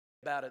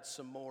About it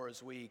some more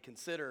as we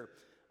consider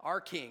our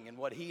King and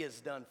what He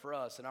has done for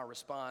us and our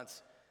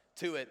response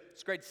to it.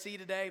 It's great to see you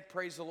today.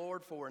 Praise the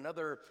Lord for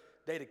another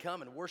day to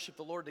come and worship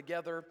the Lord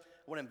together.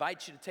 I want to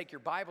invite you to take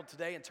your Bible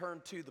today and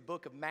turn to the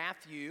book of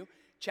Matthew,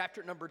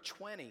 chapter number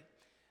 20.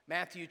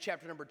 Matthew,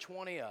 chapter number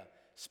 20, a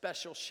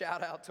special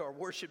shout out to our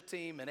worship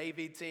team and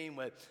AV team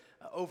with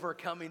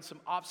overcoming some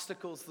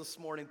obstacles this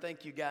morning.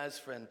 Thank you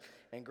guys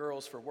and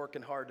girls for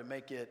working hard to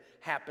make it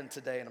happen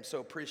today, and I'm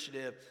so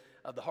appreciative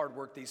of the hard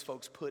work these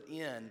folks put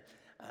in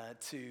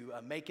to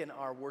making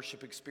our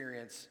worship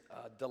experience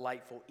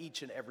delightful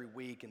each and every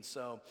week. And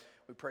so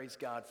we praise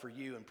God for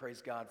you and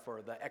praise God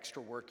for the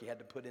extra work you had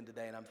to put in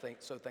today, and I'm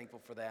so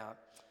thankful for that.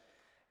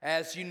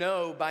 As you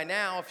know by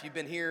now, if you've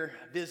been here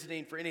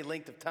visiting for any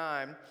length of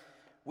time,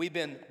 we've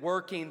been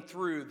working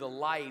through the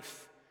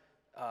life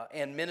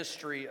and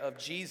ministry of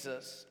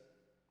Jesus.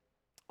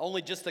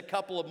 Only just a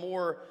couple of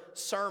more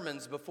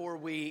sermons before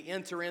we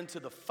enter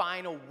into the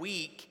final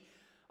week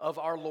of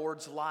our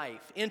Lord's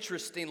life.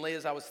 Interestingly,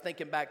 as I was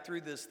thinking back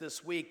through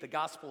this week, the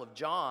Gospel of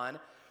John,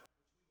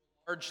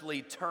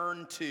 largely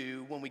turn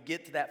to when we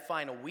get to that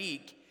final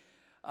week,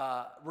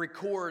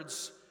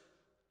 records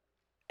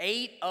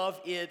 8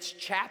 of its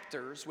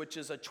chapters, which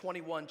is a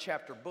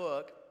 21-chapter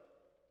book.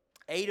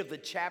 8 of the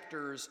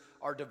chapters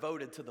are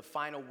devoted to the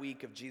final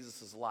week of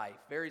Jesus' life.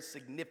 Very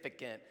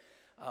significant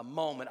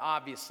moment,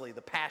 obviously,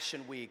 the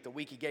Passion Week, the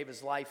week He gave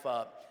His life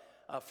up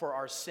for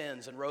our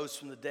sins and rose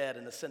from the dead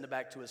and ascended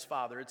back to His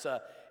Father. It's an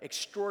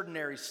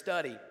extraordinary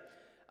study,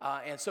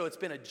 and so it's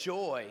been a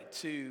joy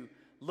to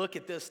look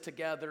at this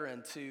together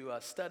and to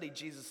study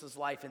Jesus'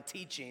 life and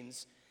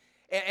teachings.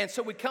 And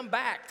so we come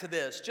back to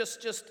this,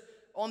 just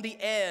on the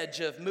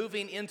edge of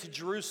moving into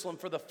Jerusalem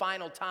for the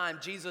final time.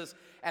 Jesus,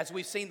 as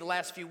we've seen the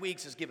last few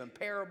weeks, has given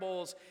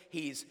parables.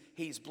 He's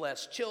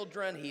blessed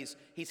children.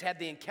 He's had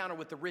the encounter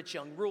with the rich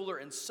young ruler,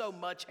 and so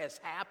much has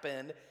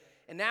happened.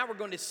 And now we're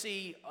going to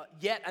see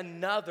yet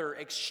another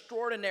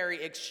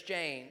extraordinary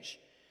exchange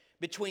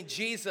between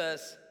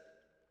Jesus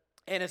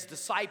and His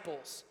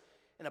disciples,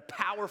 and a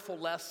powerful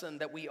lesson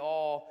that we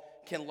all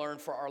can learn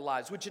for our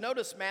lives. Would you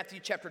notice Matthew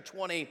chapter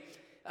 20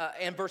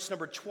 and verse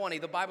number 20?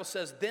 The Bible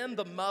says, "Then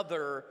the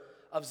mother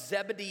of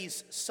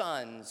Zebedee's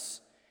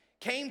sons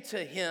came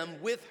to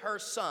Him with her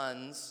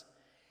sons,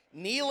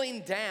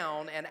 kneeling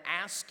down and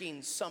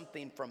asking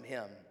something from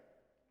Him.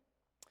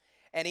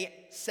 And He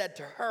said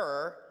to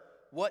her,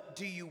 'What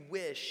do you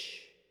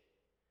wish?'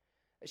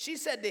 She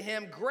said to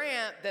Him,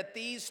 'Grant that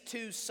these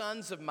 2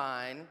 sons of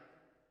mine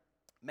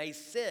may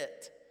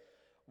sit,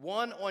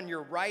 one on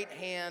your right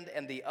hand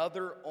and the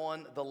other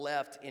on the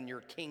left in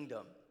your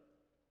kingdom.'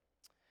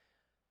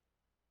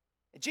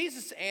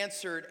 Jesus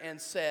answered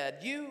and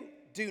said, 'You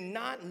do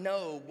not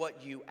know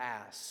what you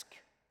ask.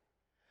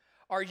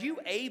 Are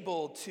you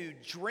able to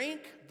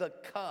drink the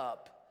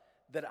cup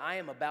that I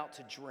am about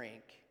to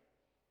drink,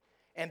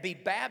 and be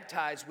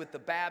baptized with the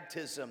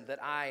baptism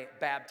that I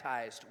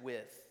baptized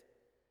with?'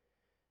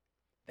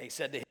 They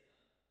said to Him,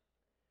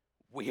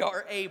 'We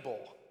are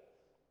able.'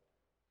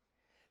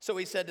 So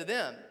He said to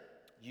them,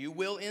 'You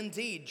will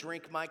indeed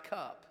drink my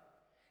cup,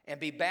 and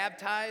be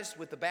baptized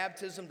with the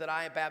baptism that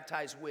I am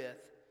baptized with.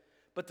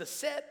 But to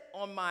sit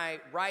on my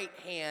right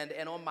hand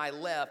and on my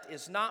left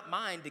is not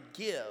mine to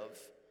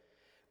give,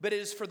 but it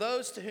is for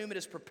those to whom it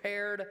is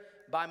prepared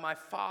by my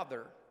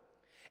Father.'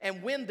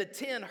 And when the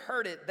 10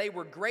 heard it, they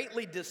were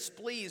greatly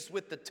displeased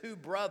with the 2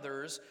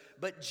 brothers.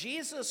 But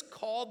Jesus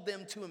called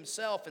them to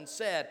Himself and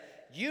said,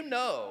 'You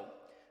know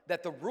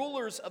that the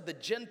rulers of the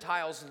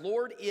Gentiles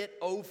lord it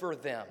over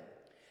them,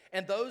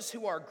 and those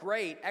who are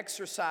great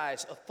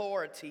exercise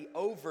authority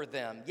over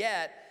them.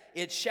 Yet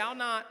it shall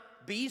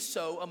not be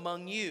so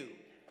among you.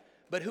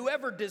 But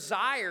whoever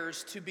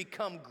desires to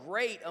become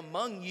great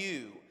among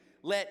you,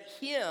 let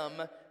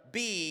him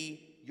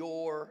be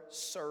your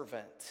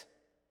servant.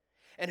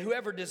 And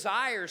whoever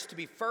desires to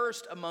be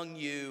first among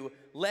you,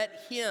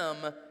 let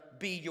him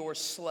be your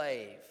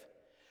slave.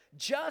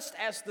 Just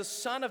as the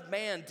Son of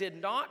Man did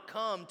not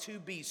come to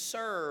be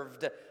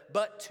served,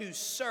 but to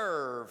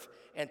serve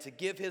and to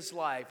give His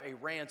life a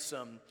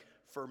ransom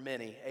for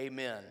many.'"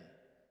 Amen.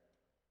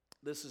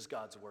 This is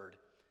God's word.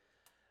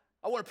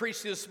 I want to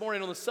preach to you this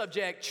morning on the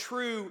subject,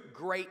 true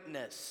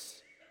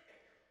greatness.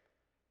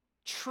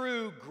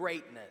 True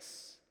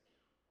greatness.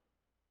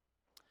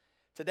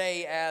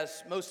 Today,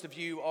 as most of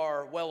you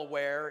are well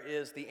aware,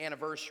 is the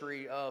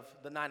anniversary of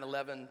the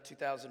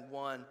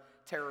 9/11/2001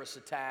 terrorist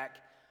attack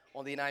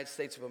on the United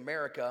States of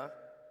America.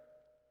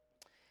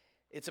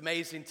 It's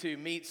amazing to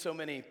meet so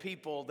many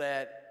people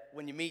that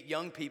when you meet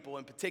young people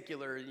in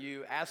particular,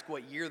 you ask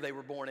what year they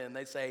were born in.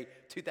 They say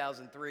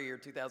 2003 or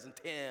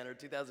 2010 or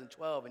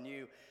 2012, and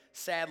you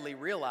sadly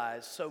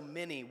realize so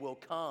many will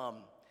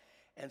come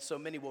and so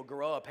many will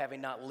grow up having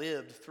not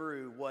lived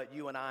through what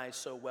you and I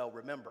so well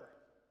remember.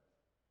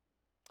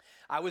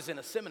 I was in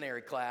a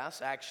seminary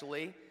class,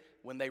 actually,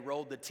 when they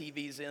rolled the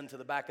TVs into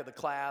the back of the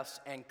class,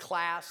 and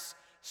class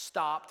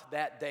stopped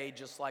that day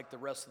just like the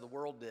rest of the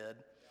world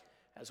did,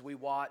 as we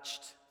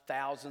watched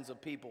thousands of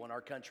people in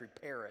our country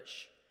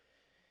perish.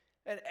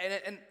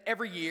 And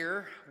every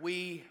year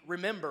we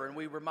remember and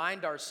we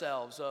remind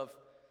ourselves of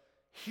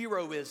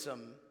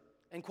heroism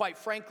and, quite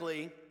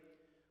frankly,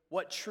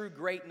 what true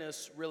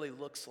greatness really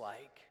looks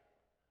like.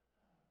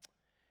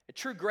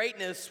 True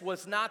greatness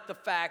was not the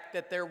fact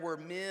that there were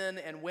men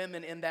and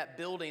women in that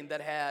building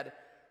that had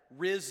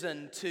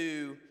risen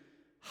to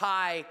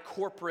high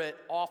corporate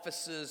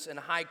offices and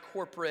high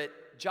corporate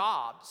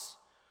jobs.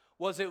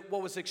 What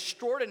was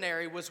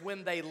extraordinary was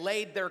when they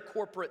laid their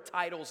corporate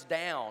titles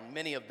down,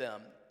 many of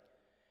them,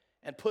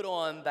 and put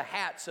on the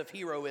hats of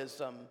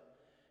heroism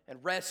and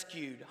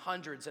rescued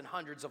hundreds and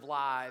hundreds of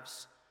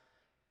lives.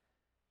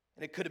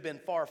 And it could have been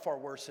far, far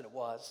worse than it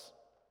was.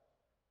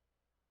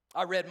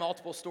 I read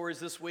multiple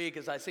stories this week,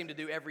 as I seem to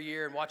do every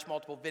year, and watch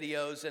multiple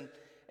videos,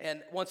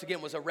 and once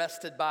again was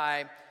arrested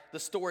by the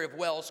story of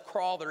Welles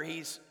Crowther.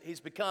 He's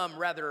become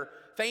rather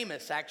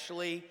famous,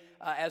 actually,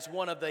 as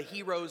one of the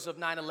heroes of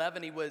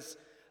 9/11. He was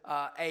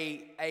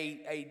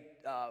a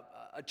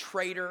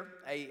trader,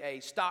 a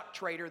stock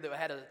trader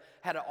that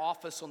had an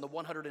office on the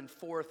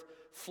 104th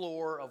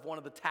floor of one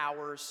of the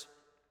towers.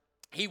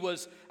 He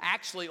was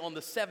actually on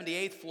the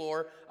 78th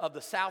floor of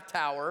the South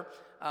Tower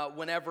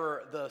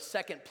whenever the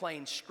second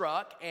plane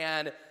struck.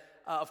 And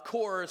of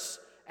course,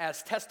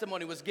 as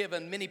testimony was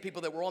given, many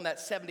people that were on that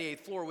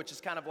 78th floor, which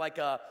is kind of like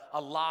a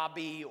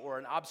lobby or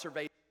an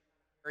observation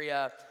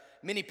area,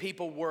 many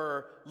people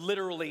were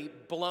literally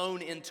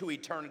blown into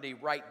eternity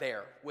right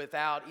there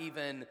without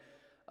even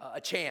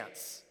a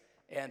chance.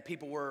 And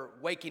people were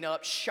waking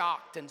up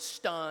shocked and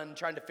stunned,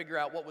 trying to figure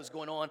out what was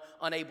going on,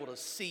 unable to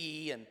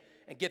see and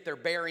get their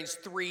bearings.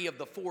 3 of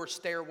the 4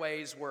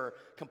 stairways were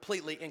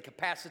completely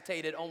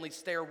incapacitated. Only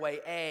stairway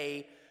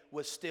A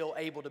was still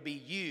able to be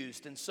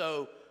used. And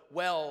so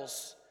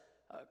Welles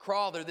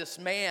Crowther, this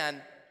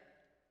man,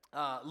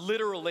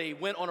 literally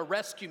went on a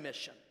rescue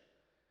mission.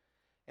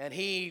 And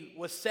he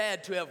was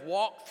said to have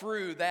walked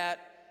through that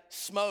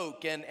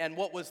smoke, and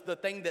what was the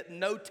thing that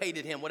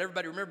notated him, what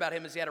everybody remember about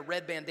him, is he had a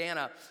red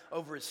bandana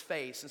over his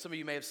face. And some of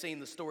you may have seen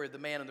the story of the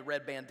man in the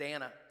red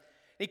bandana.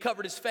 He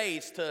covered his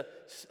face to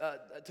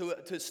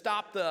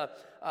stop the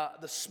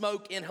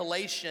smoke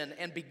inhalation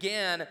and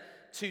began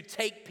to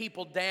take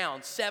people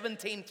down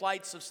 17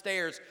 flights of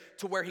stairs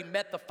to where he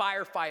met the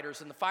firefighters,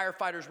 and the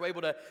firefighters were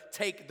able to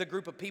take the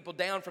group of people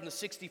down from the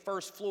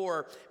 61st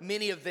floor.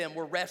 Many of them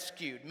were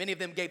rescued. Many of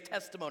them gave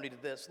testimony to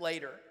this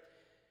later.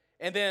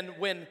 And then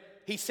when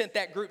he sent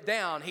that group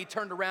down, he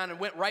turned around and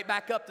went right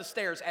back up the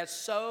stairs, as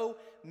so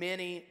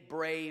many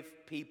brave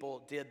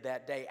people did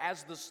that day.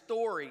 As the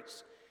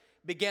stories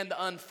began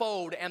to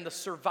unfold and the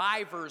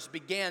survivors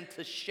began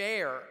to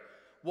share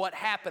what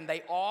happened,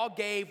 they all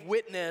gave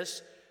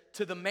witness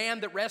to the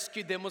man that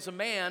rescued them was a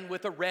man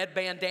with a red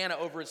bandana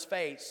over his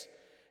face.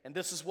 And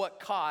this is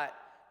what caught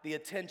the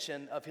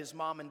attention of his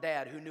mom and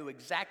dad, who knew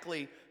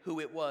exactly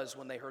who it was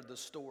when they heard the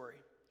story.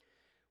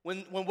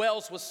 When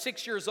Welles was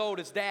 6 years old,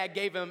 his dad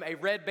gave him a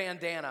red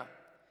bandana.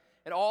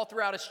 And all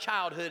throughout his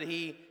childhood,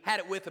 he had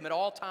it with him at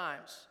all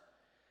times.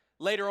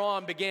 Later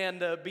on, began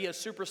to be a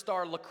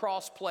superstar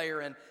lacrosse player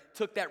and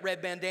took that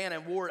red bandana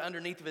and wore it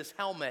underneath of his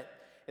helmet.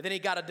 And then he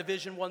got a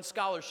Division I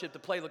scholarship to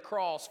play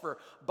lacrosse for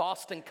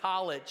Boston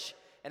College.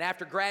 And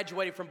after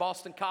graduating from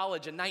Boston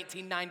College in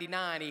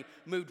 1999, he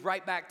moved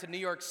right back to New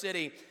York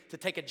City to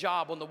take a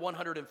job on the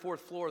 104th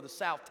floor of the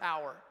South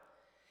Tower.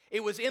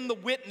 It was in the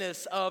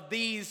witness of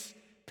these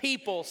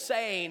people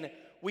saying,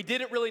 we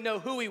didn't really know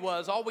who he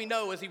was. All we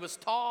know is he was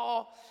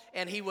tall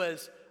and he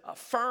was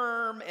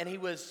firm and he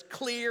was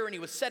clear and he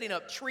was setting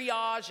up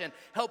triage and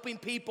helping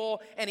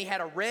people, and he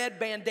had a red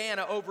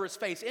bandana over his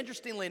face.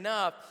 Interestingly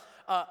enough,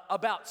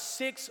 about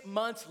 6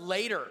 months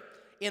later,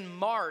 in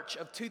March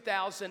of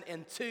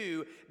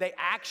 2002, they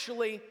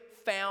actually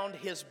found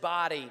his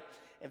body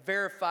and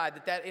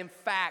verified that in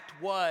fact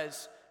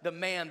was the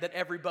man that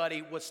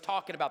everybody was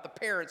talking about. The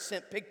parents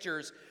sent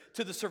pictures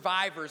to the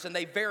survivors, and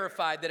they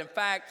verified that in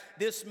fact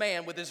this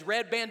man with his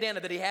red bandana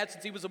that he had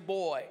since he was a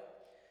boy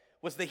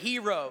was the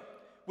hero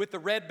with the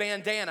red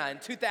bandana. In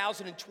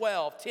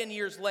 2012,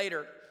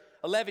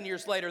 11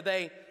 years later,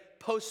 they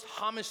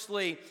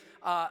posthumously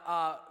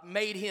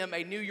made him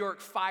a New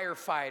York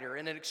firefighter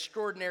in an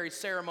extraordinary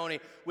ceremony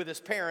with his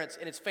parents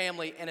and his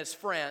family and his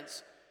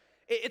friends.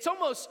 It's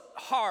almost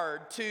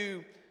hard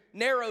to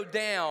narrow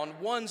down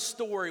one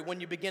story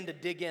when you begin to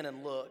dig in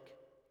and look.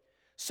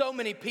 So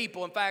many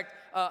people, in fact,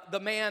 the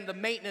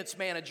maintenance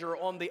manager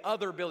on the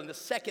other building, the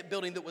second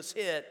building that was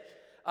hit,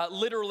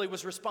 literally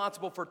was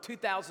responsible for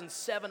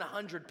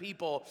 2,700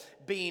 people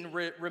being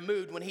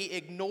removed. When he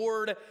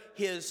ignored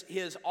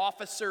his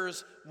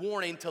officer's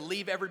warning to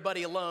leave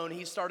everybody alone,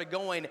 he started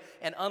going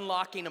and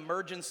unlocking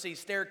emergency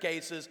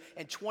staircases,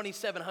 and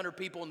 2,700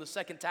 people in the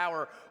second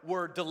tower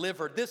were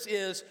delivered. This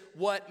is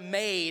what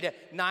made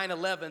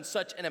 9/11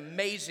 such an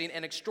amazing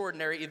and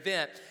extraordinary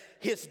event.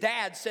 His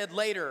dad said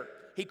later,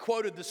 he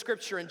quoted the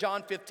scripture in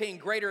John 15,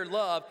 "Greater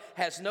love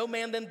has no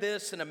man than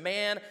this, and a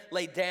man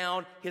laid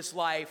down his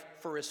life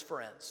for his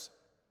friends."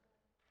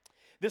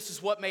 This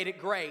is what made it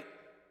great.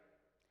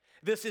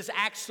 This is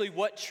actually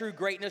what true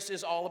greatness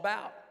is all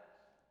about.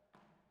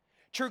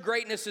 True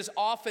greatness is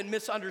often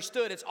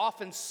misunderstood. It's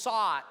often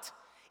sought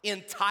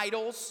in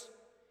titles.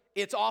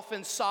 It's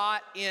often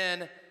sought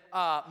in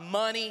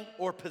money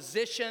or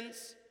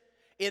positions.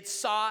 It's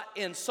sought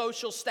in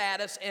social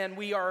status, and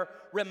we are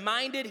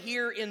reminded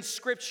here in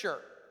Scripture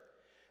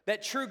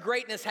that true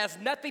greatness has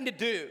nothing to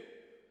do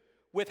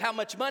with how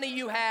much money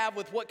you have,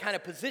 with what kind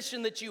of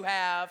position that you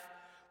have,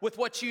 with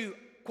what you,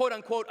 quote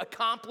unquote,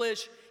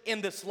 accomplish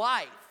in this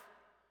life.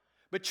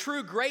 But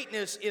true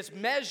greatness is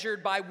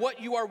measured by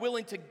what you are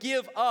willing to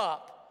give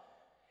up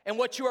and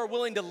what you are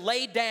willing to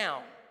lay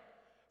down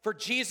for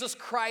Jesus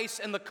Christ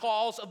and the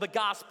cause of the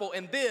gospel.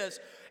 And this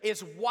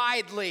is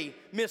widely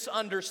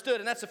misunderstood.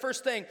 And that's the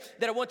first thing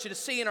that I want you to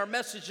see in our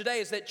message today,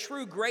 is that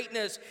true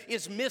greatness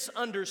is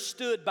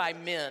misunderstood by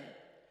men.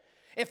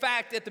 In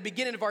fact, at the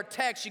beginning of our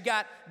text, you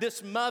got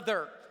this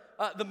mother,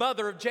 the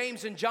mother of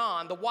James and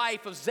John, the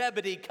wife of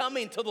Zebedee,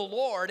 coming to the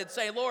Lord and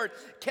saying, Lord,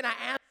 can I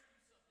ask?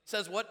 He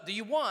says, what do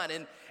you want?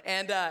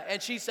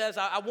 And she says,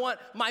 I want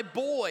my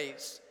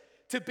boys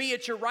to be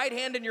at your right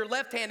hand and your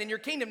left hand in your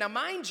kingdom. Now,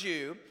 mind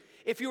you,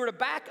 if you were to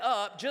back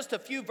up just a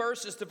few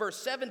verses to verse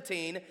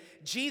 17,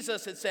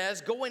 Jesus, it says,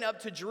 going up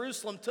to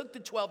Jerusalem, took the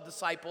 12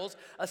 disciples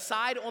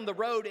aside on the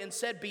road and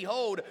said,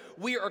 behold,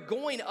 we are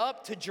going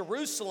up to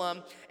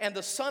Jerusalem, and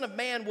the Son of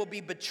Man will be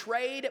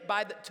betrayed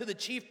to the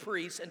chief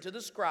priests and to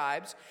the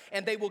scribes,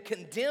 and they will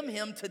condemn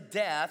him to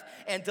death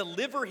and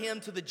deliver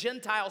him to the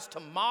Gentiles to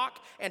mock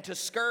and to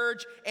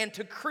scourge and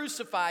to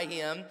crucify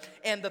him,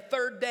 and the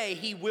third day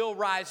he will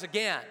rise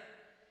again.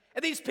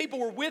 And these people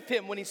were with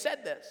him when he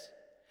said this.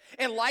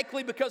 And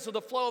likely because of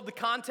the flow of the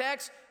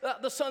context,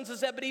 the sons of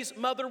Zebedee's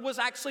mother was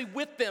actually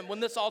with them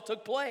when this all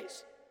took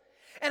place.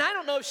 And I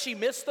don't know if she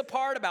missed the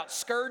part about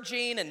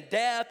scourging and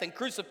death and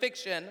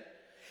crucifixion.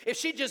 If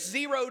she just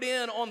zeroed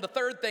in on the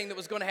third thing that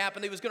was going to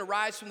happen, he was going to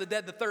rise from the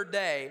dead the third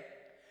day.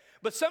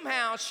 But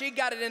somehow she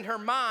got it in her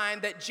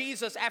mind that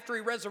Jesus, after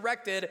he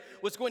resurrected,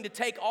 was going to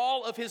take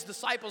all of his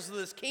disciples to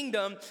this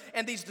kingdom,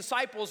 and these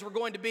disciples were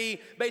going to be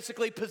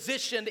basically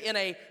positioned in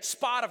a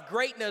spot of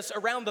greatness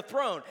around the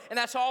throne. And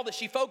that's all that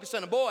she focused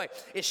on. And boy,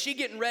 is she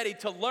getting ready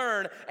to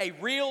learn a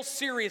real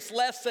serious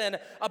lesson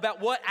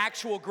about what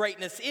actual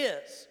greatness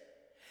is.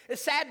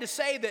 It's sad to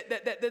say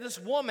that this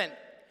woman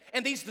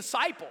and these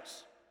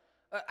disciples,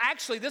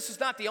 actually, this is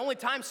not the only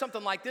time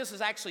something like this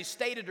is actually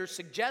stated or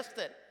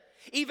suggested.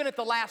 Even at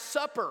the Last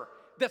Supper,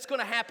 that's going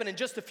to happen in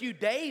just a few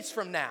days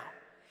from now.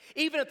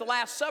 Even at the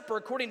Last Supper,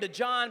 according to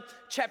John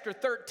chapter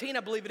 13,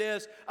 I believe it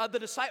is, I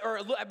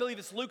believe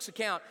it's Luke's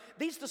account,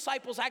 these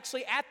disciples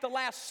actually at the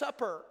Last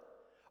Supper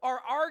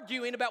are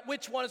arguing about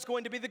which one is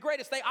going to be the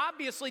greatest. They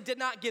obviously did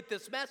not get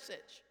this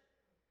message.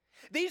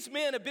 These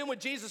men have been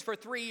with Jesus for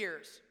 3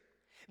 years.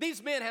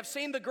 These men have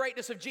seen the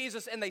greatness of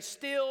Jesus, and they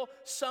still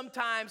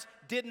sometimes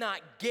did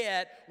not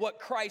get what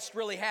Christ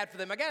really had for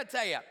them. I got to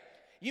tell you,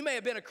 you may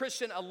have been a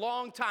Christian a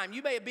long time.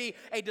 You may be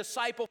a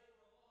disciple for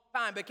a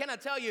long time. But can I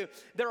tell you,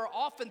 there are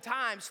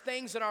oftentimes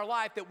things in our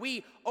life that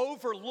we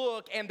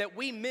overlook and that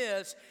we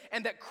miss,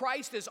 and that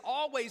Christ is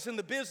always in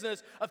the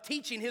business of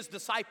teaching his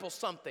disciples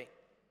something.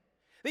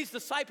 These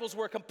disciples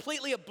were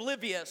completely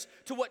oblivious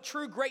to what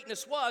true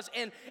greatness was,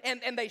 and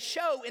they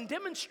show and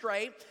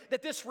demonstrate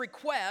that this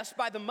request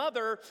by the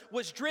mother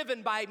was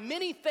driven by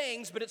many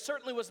things, but it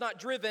certainly was not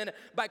driven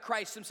by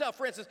Christ himself.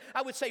 For instance,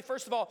 I would say,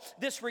 first of all,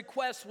 this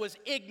request was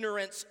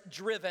ignorance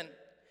driven.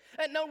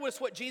 And notice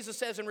what Jesus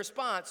says in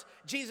response.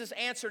 Jesus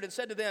answered and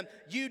said to them,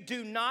 you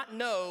do not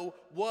know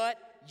what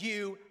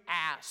you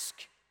ask.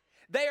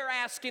 They are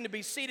asking to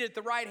be seated at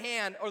the right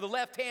hand or the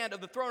left hand of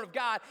the throne of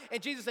God.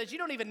 And Jesus says, you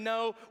don't even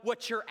know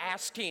what you're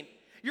asking.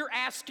 You're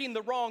asking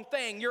the wrong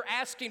thing. You're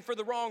asking for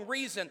the wrong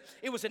reason.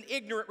 It was an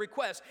ignorant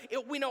request.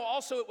 We know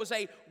also it was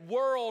a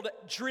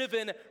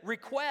world-driven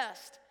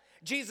request.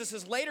 Jesus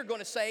is later going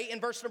to say in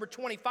verse number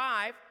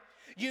 25,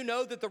 you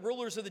know that the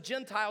rulers of the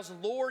Gentiles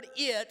lord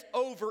it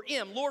over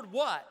him. Lord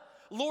what?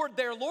 Lord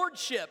their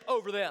lordship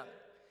over them.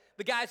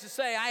 The guys that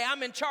say,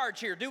 I'm in charge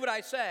here, do what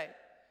I say.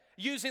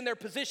 Using their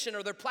position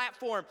or their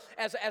platform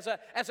as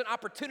an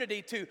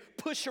opportunity to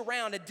push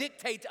around and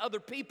dictate to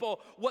other people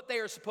what they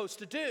are supposed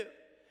to do.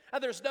 Now,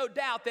 there's no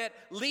doubt that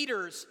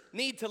leaders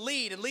need to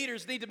lead and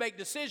leaders need to make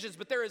decisions,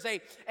 but there is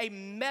a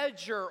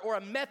measure or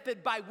a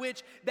method by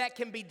which that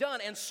can be done.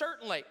 And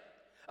certainly,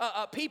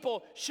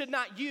 people should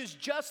not use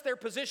just their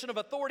position of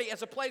authority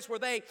as a place where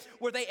they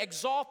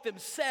exalt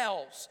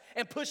themselves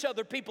and push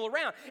other people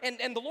around.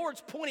 And the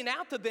Lord's pointing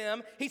out to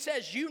them, he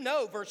says, you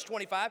know, verse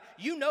 25,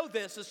 you know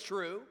this is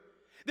true.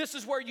 This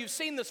is where you've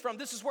seen this from.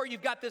 This is where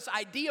you've got this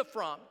idea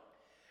from.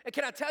 And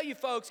can I tell you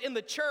folks, in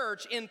the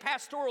church, in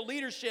pastoral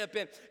leadership,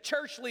 in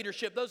church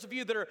leadership, those of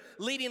you that are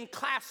leading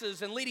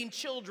classes and leading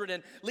children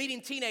and leading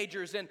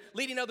teenagers and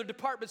leading other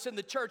departments in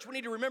the church, we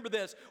need to remember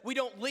this. We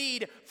don't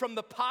lead from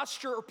the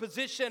posture or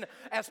position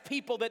as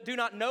people that do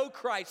not know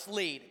Christ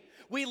lead.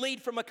 We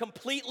lead from a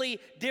completely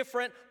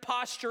different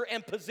posture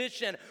and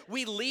position.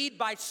 We lead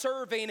by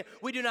serving.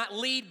 We do not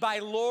lead by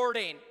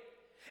lording.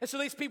 And so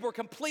these people were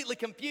completely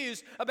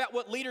confused about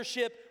what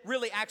leadership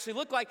really actually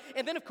looked like.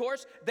 And then, of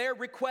course, their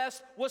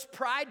request was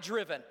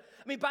pride-driven.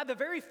 I mean, by the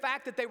very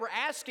fact that they were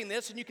asking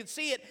this, and you can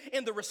see it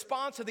in the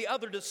response of the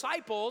other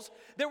disciples,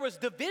 there was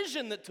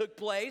division that took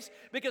place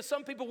because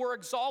some people were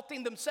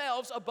exalting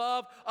themselves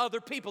above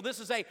other people. This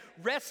is a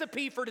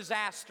recipe for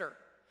disaster.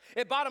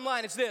 Bottom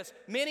line is this: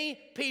 many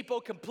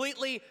people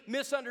completely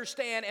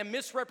misunderstand and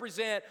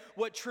misrepresent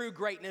what true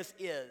greatness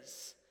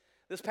is.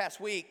 This past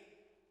week,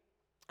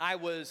 I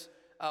was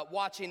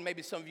watching,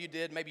 maybe some of you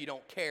did, maybe you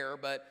don't care,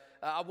 but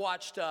I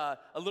watched a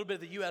little bit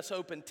of the U.S.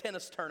 Open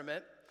tennis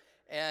tournament.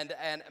 And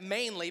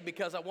mainly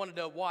because I wanted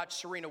to watch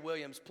Serena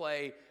Williams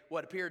play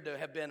what appeared to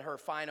have been her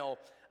final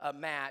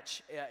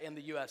match in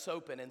the U.S.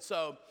 Open. And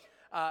so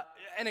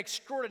an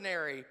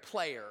extraordinary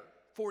player,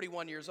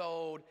 41 years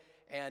old,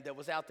 and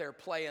was out there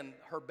playing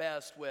her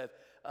best with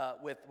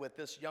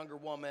this younger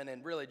woman,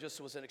 and really just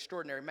was an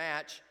extraordinary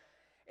match.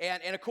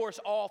 And of course,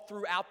 all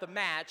throughout the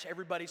match,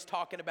 everybody's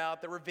talking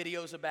about, there were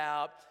videos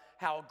about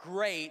how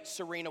great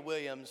Serena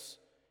Williams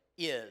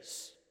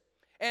is.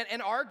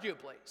 And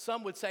arguably,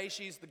 some would say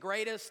she's the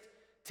greatest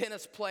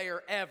tennis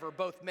player ever,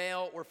 both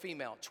male or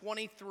female.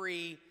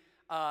 23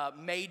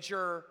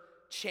 major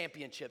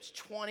championships,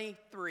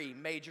 23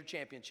 major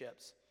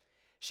championships.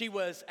 She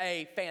was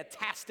a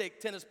fantastic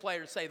tennis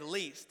player, to say the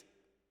least.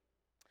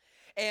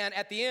 And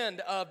at the end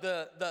of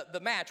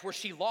the match where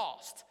she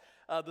lost,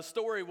 the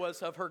story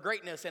was of her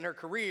greatness and her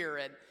career,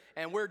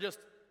 and we're just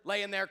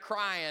laying there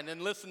crying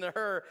and listening to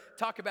her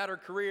talk about her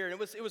career. And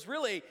it was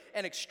really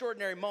an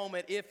extraordinary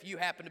moment if you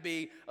happen to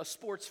be a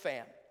sports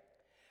fan.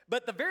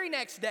 But the very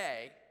next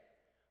day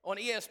on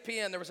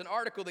ESPN, there was an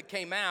article that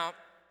came out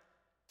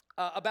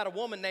about a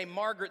woman named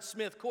Margaret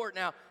Smith Court.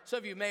 Now, some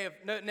of you may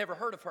have never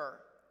heard of her.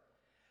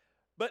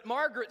 But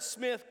Margaret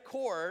Smith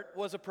Court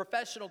was a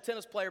professional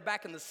tennis player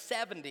back in the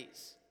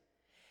 70s.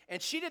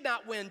 And she did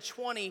not win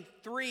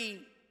 23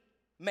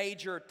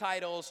 major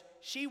titles.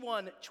 She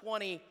won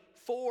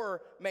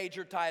 24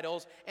 major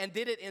titles and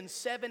did it in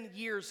 7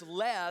 years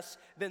less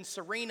than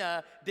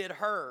Serena did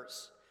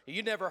hers.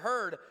 You never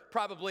heard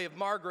probably of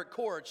Margaret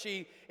Court.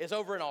 She is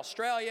over in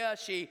Australia.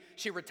 She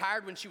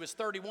retired when she was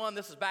 31.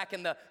 This is back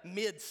in the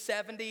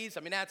mid-70s. I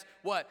mean, that's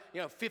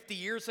 50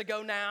 years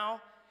ago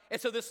now. And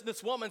so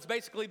this woman's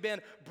basically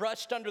been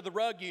brushed under the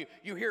rug.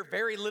 You hear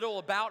very little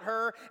about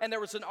her. And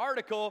there was an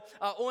article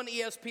on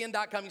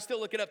ESPN.com. You can still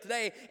look it up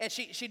today. And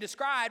she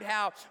described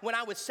how when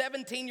I was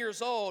 17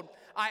 years old,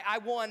 I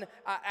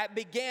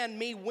began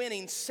me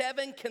winning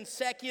 7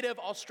 consecutive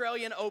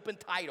Australian Open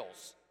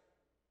titles.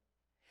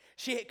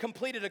 She had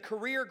completed a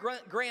career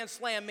Grand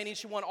Slam, meaning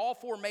she won all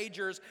 4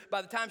 majors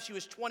by the time she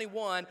was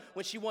 21,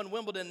 when she won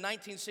Wimbledon in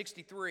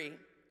 1963.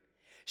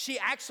 She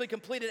actually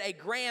completed a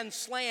Grand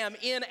Slam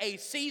in a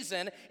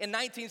season in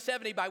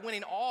 1970 by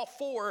winning all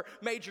 4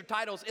 major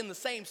titles in the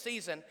same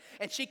season.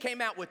 And she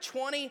came out with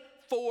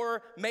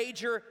 24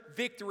 major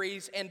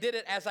victories and did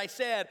it, as I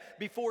said,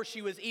 before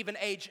she was even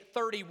age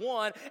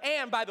 31.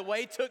 And by the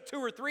way, took 2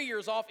 or 3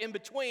 years off in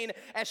between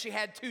as she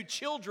had 2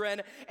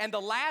 children. And the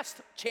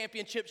last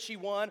championship she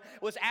won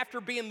was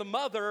after being the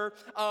mother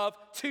of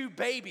 2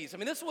 babies. I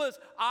mean, this was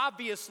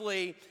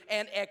obviously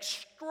an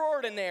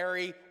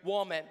extraordinary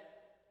woman.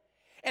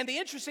 And the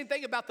interesting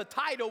thing about the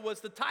title was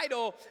the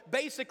title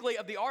basically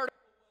of the article.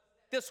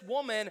 This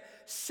woman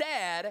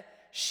said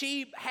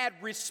she had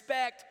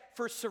respect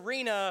for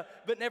Serena,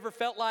 but never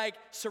felt like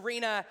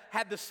Serena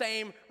had the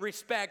same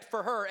respect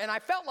for her. And I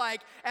felt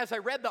like, as I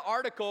read the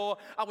article,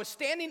 I was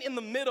standing in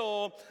the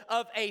middle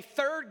of a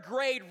 3rd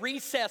grade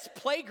recess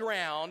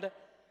playground,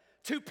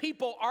 2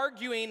 people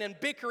arguing and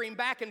bickering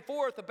back and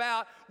forth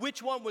about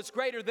which one was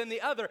greater than the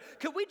other.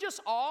 Could we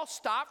just all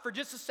stop for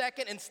just a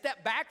second and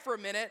step back for a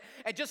minute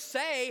and just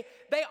say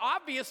they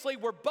obviously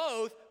were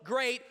both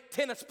great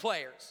tennis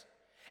players?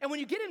 And when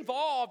you get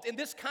involved in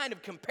this kind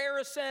of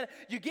comparison,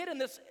 you get in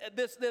this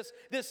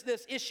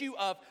issue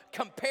of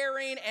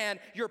comparing, and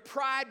your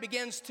pride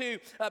begins to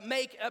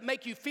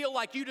make you feel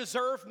like you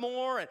deserve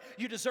more and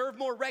you deserve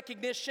more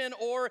recognition,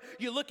 or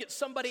you look at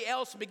somebody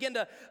else and begin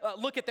to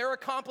look at their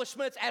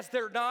accomplishments as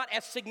they're not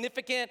as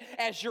significant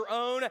as your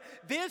own.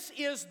 This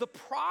is the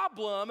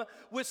problem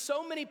with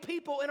so many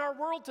people in our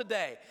world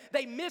today.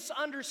 They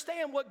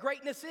misunderstand what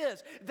greatness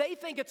is. They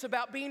think it's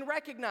about being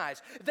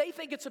recognized. They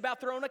think it's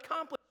about their own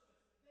accomplishments.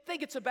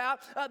 Think it's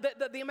about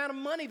the amount of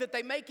money that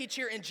they make each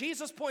year. And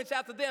Jesus points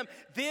out to them,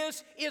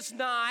 this is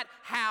not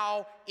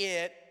how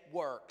it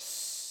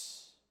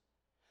works.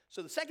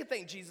 So the second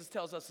thing Jesus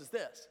tells us is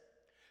this: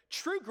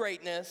 true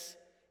greatness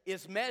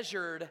is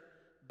measured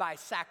by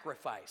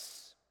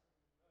sacrifice.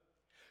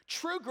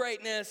 True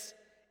greatness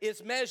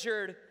is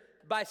measured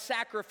by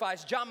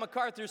sacrifice. John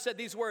MacArthur said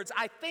these words: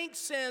 I think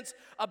since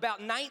about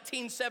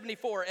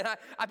 1974, and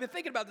I've been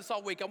thinking about this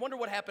all week. I wonder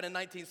what happened in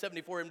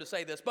 1974 for him to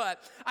say this,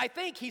 but I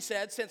think, he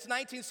said, since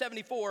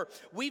 1974,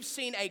 we've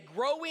seen a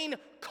growing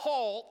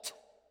cult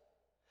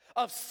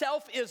of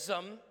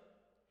selfism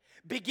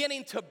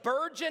beginning to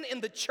burgeon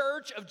in the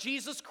church of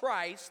Jesus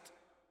Christ,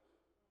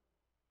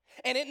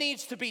 and it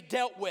needs to be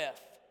dealt with.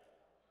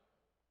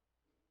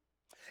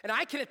 And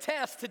I can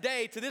attest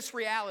today to this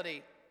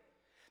reality,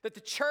 That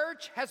the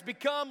church has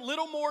become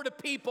little more to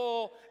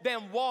people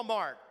than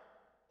Walmart.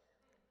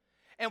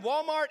 And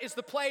Walmart is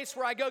the place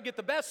where I go get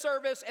the best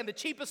service and the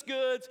cheapest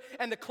goods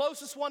and the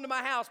closest one to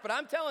my house. But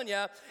I'm telling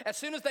you, as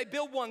soon as they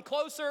build one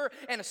closer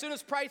and as soon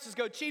as prices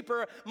go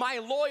cheaper, my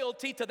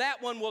loyalty to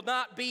that one will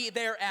not be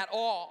there at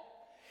all.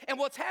 And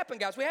what's happened,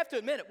 guys, we have to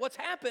admit it, what's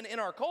happened in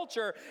our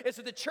culture is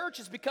that the church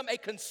has become a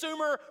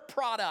consumer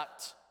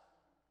product.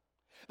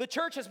 The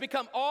church has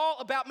become all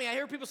about me. I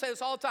hear people say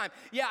this all the time.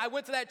 Yeah, I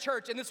went to that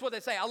church, and this is what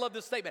they say. I love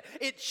this statement.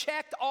 It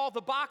checked all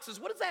the boxes.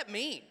 What does that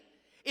mean?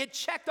 It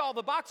checked all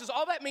the boxes.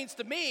 All that means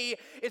to me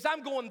is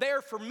I'm going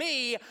there for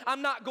me.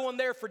 I'm not going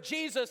there for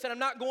Jesus, and I'm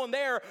not going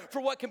there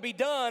for what can be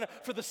done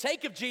for the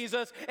sake of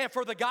Jesus and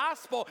for the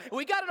gospel.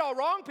 We got it all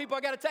wrong, people. I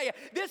got to tell you,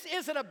 this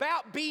isn't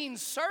about being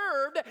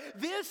served.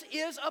 This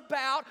is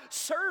about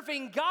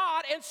serving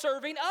God and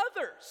serving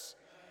others.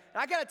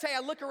 And I got to tell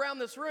you, I look around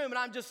this room, and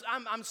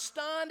I'm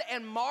stunned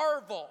and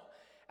marvel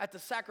at the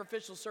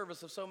sacrificial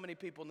service of so many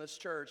people in this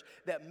church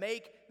that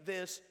make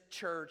this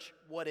church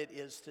what it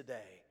is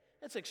today.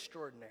 It's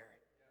extraordinary.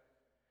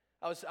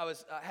 I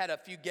had a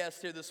few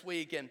guests here this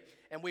week, and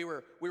we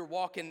were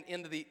walking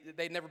into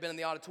they'd never been in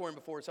the auditorium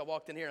before, so I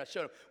walked in here and I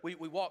showed them.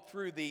 We walked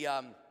through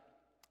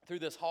through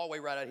this hallway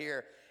right out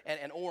here,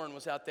 and Orrin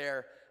was out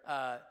there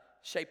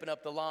shaping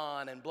up the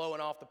lawn and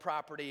blowing off the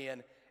property,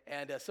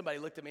 and somebody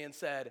looked at me and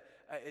said,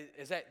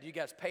 do you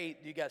guys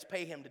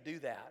pay him to do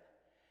that?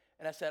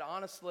 And I said,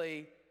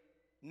 honestly,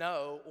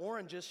 no.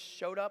 Orrin just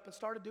showed up and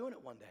started doing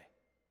it one day.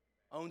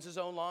 Owns his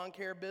own lawn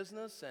care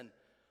business, and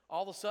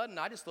all of a sudden,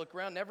 I just look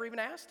around, never even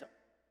asked him.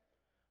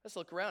 Let's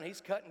look around.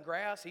 He's cutting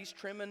grass. He's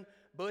trimming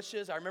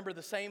bushes. I remember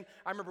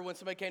when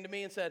somebody came to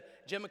me and said,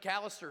 Jim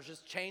McAllister's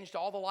just changed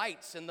all the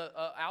lights in the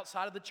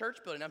outside of the church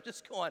building. I'm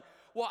just going,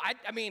 well, I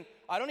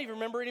don't even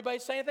remember anybody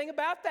saying anything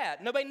about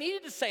that. Nobody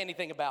needed to say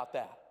anything about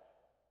that.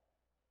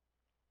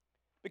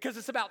 Because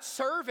it's about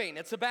serving.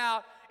 It's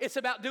about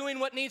doing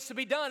what needs to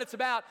be done. It's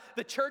about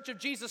the church of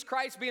Jesus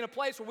Christ being a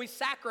place where we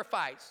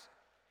sacrifice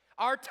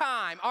our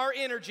time, our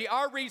energy,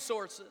 our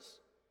resources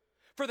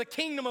for the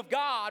kingdom of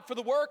God, for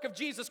the work of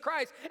Jesus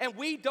Christ, and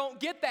we don't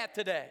get that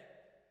today.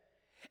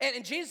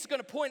 And Jesus is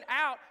going to point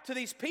out to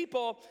these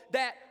people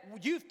that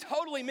you've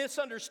totally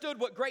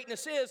misunderstood what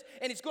greatness is,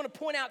 and he's going to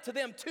point out to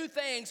them two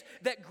things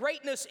that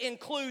greatness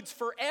includes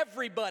for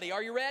everybody.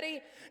 Are you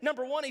ready?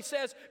 Number one, he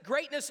says,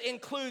 greatness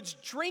includes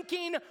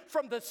drinking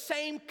from the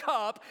same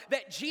cup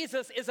that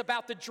Jesus is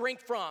about to drink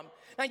from.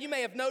 Now, you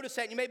may have noticed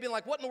that, and you may be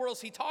like, what in the world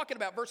is he talking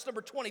about? Verse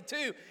number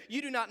 22,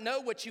 you do not know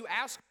what you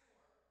ask.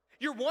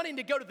 You're wanting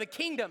to go to the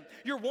kingdom.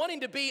 You're wanting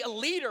to be a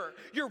leader.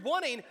 You're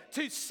wanting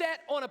to set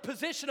on a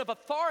position of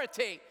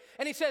authority.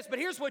 And he says, but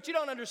here's what you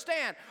don't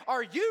understand.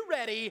 Are you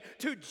ready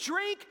to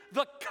drink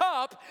the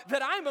cup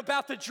that I'm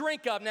about to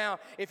drink of? Now,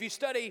 if you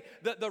study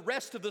the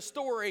rest of the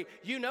story,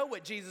 you know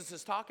what Jesus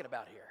is talking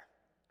about here.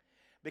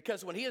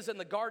 Because when he is in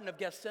the Garden of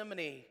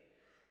Gethsemane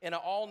in an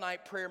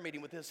all-night prayer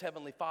meeting with his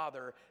heavenly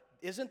Father,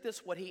 isn't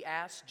this what he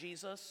asked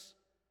Jesus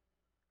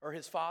or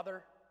his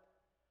Father?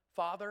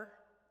 Father,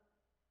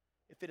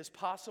 if it is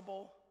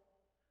possible,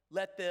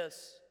 let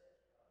this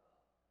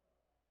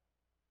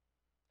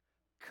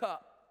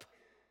cup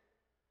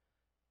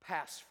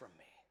pass from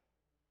me.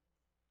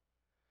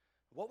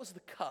 What was the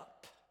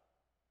cup?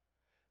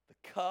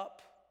 The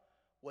cup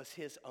was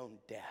his own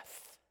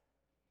death.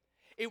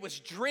 It was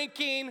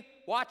drinking,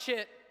 watch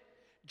it,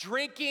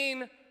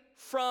 drinking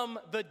from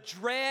the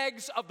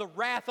dregs of the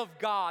wrath of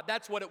God.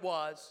 That's what it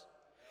was.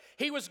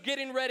 He was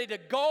getting ready to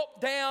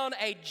gulp down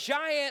a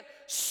giant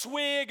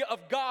swig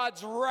of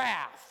God's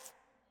wrath.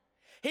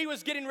 He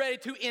was getting ready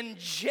to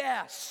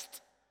ingest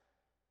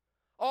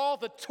all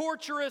the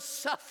torturous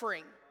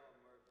suffering.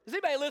 Is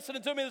anybody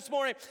listening to me this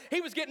morning?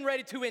 He was getting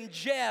ready to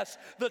ingest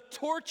the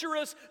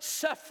torturous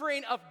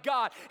suffering of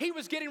God. He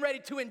was getting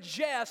ready to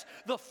ingest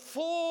the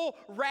full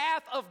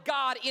wrath of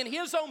God in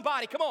his own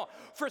body. Come on.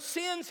 For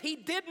sins he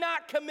did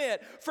not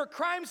commit, for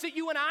crimes that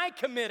you and I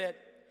committed.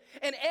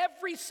 And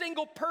every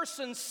single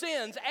person's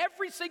sins,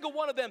 every single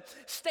one of them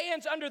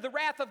stands under the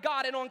wrath of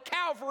God. And on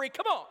Calvary,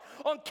 come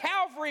on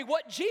Calvary,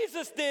 what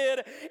Jesus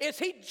did is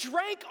he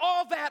drank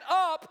all that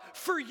up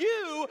for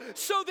you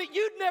so that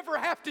you'd never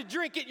have to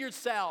drink it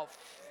yourself.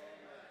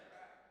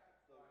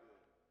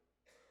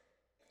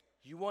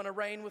 You want to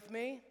reign with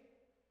me?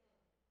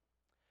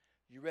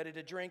 You ready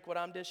to drink what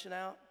I'm dishing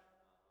out?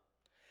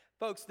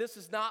 Folks, this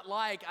is not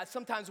like,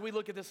 sometimes we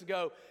look at this and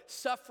go,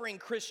 suffering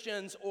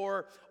Christians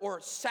or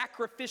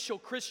sacrificial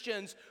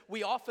Christians,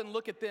 we often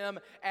look at them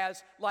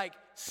as like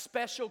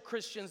special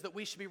Christians that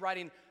we should be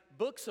writing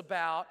books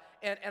about,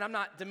 and I'm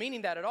not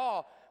demeaning that at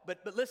all, but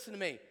listen to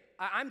me.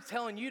 I'm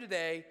telling you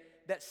today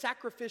that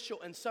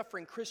sacrificial and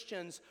suffering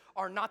Christians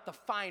are not the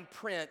fine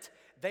print,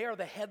 they are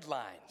the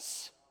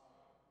headlines.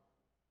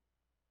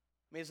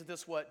 I mean, isn't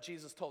this what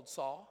Jesus told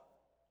Saul?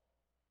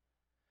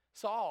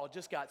 Saul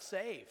just got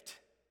saved.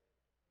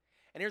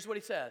 And here's what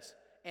he says.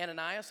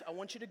 Ananias, I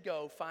want you to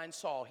go find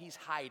Saul. He's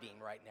hiding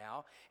right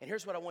now. And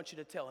here's what I want you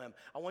to tell him.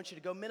 I want you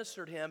to go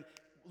minister to him.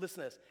 Listen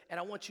to this. And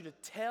I want you to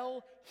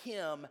tell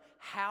him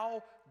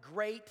how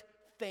great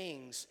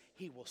things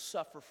he will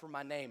suffer for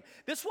my name.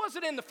 This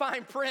wasn't in the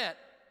fine print.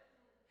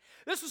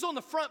 This was on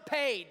the front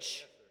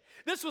page.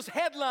 This was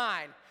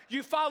headline.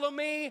 You follow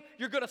me,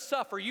 you're going to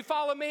suffer. You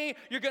follow me,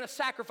 you're going to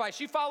sacrifice.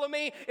 You follow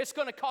me, it's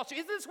going to cost you.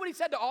 Isn't this what he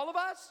said to all of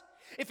us?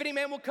 If any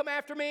man will come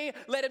after me,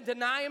 let him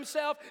deny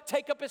himself,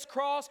 take up his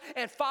cross,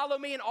 and follow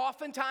me. And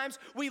oftentimes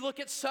we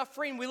look at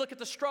suffering, we look at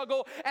the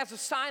struggle as a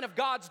sign of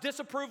God's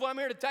disapproval. I'm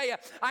here to tell you,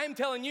 I am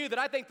telling you that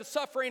I think the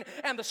suffering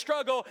and the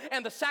struggle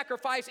and the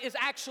sacrifice is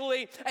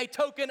actually a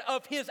token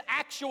of his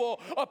actual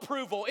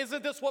approval.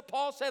 Isn't this what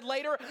Paul said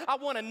later? I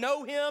want to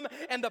know him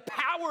and the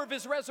power of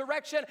his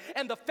resurrection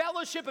and the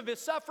fellowship of his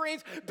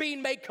sufferings,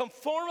 being made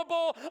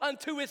conformable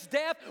unto his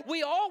death.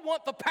 We all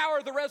want the power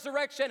of the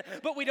resurrection,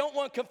 but we don't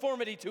want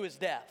conformity to his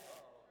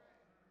death.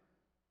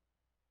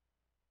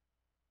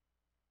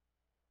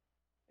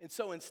 And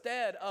so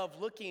instead of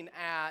looking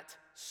at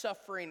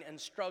suffering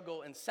and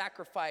struggle and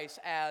sacrifice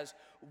as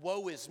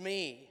woe is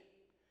me,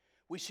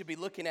 we should be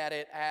looking at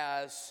it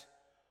as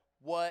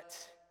what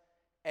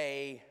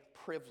a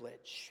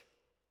privilege.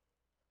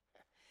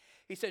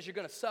 He says you're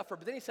going to suffer,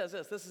 but then he says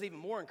this is even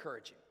more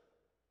encouraging.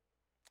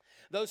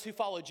 Those who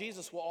follow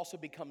Jesus will also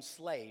become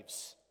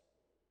slaves.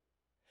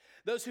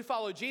 Those who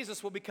follow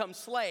Jesus will become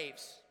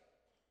slaves.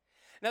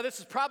 Now, this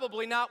is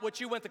probably not what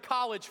you went to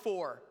college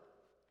for.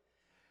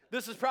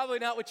 This is probably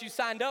not what you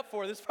signed up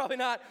for. This is probably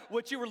not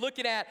what you were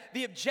looking at.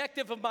 The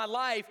objective of my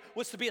life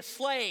was to be a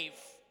slave.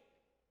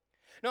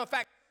 No, in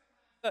fact,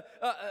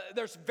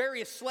 there's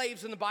various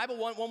slaves in the Bible.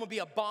 One would be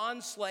a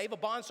bond slave, a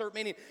bond servant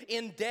meaning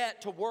in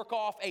debt to work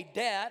off a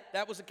debt.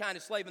 That was the kind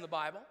of slave in the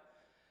Bible.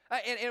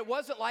 And it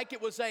wasn't like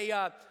it was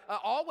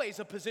always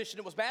a position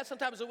that was bad.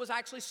 Sometimes it was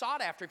actually sought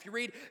after. If you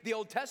read the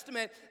Old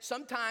Testament,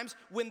 sometimes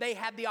when they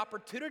had the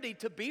opportunity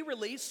to be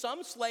released,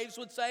 some slaves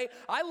would say,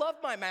 I love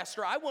my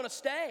master, I want to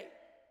stay.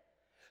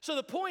 So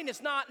the point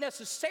is not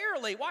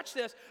necessarily, watch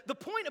this, the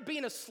point of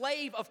being a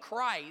slave of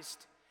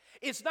Christ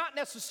is not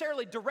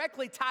necessarily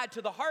directly tied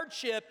to the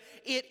hardship.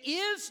 It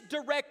is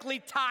directly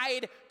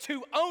tied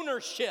to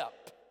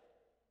ownership.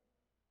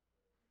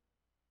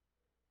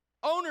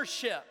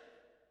 Ownership.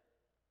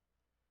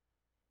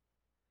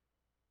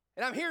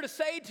 And I'm here to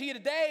say to you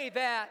today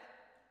that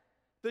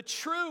the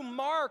true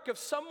mark of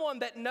someone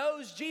that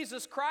knows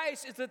Jesus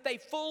Christ is that they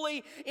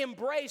fully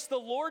embrace the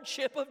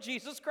lordship of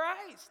Jesus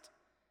Christ.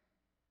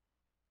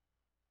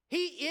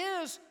 He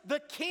is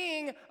the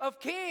King of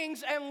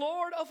kings and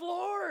Lord of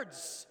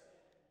lords.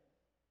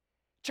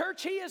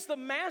 Church, he is the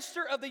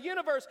master of the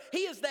universe. He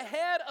is the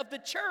head of the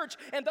church,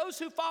 and those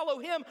who follow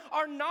him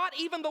are not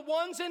even the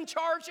ones in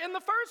charge in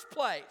the first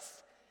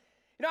place.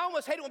 You know, I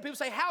almost hate it when people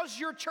say, how's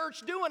your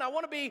church doing? I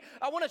want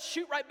to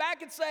shoot right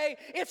back and say,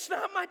 it's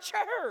not my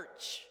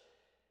church.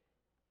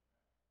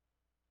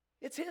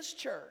 It's his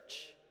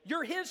church.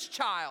 You're his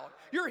child.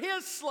 You're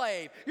his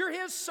slave. You're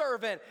his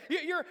servant.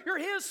 You're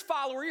his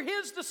follower. You're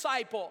his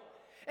disciple.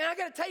 And I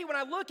got to tell you, when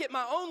I look at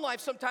my own life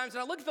sometimes,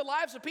 and I look at the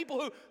lives of people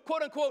who,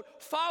 quote unquote,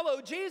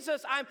 follow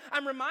Jesus,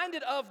 I'm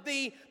reminded of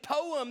the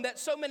poem that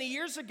so many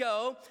years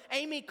ago,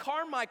 Amy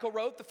Carmichael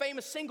wrote, the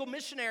famous single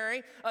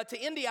missionary to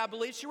India, I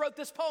believe. She wrote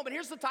this poem, and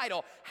here's the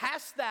title,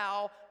 Hast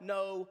Thou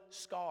No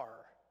Scar?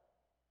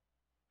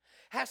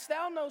 Hast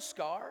thou no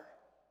scar?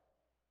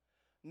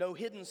 No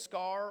hidden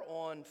scar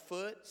on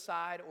foot,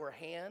 side, or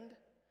hand?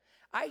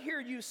 I hear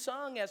you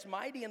sung as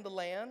mighty in the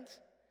land.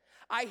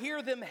 I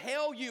hear them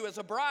hail you as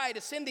a bright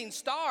ascending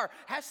star.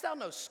 Hast thou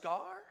no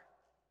scar?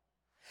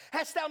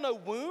 Hast thou no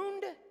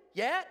wound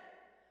yet?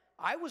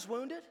 I was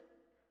wounded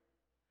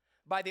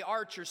by the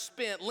archer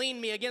spent, leaned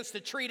me against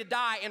a tree to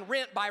die, and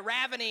rent by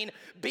ravening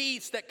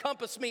beasts that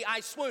compass me,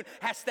 I swoon.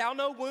 Hast thou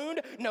no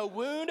wound,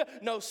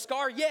 no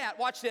scar yet?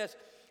 Watch this.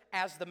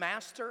 As the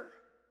master,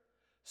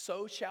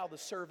 so shall the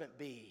servant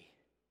be,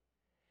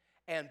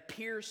 and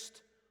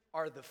pierced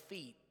are the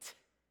feet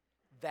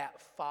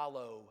that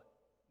follow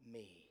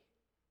me.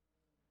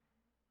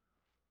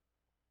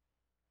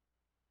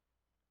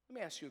 Let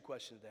me ask you a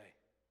question today.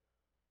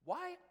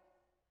 Why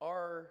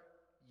are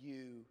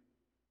you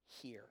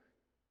here?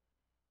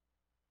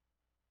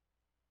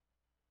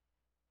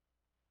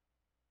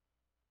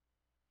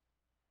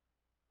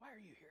 Why are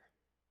you here?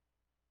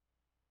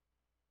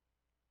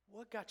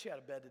 What got you out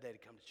of bed today to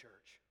come to church?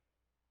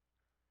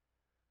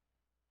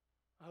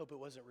 I hope it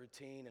wasn't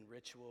routine and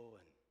ritual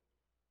and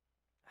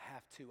I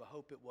have to. I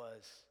hope it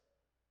was,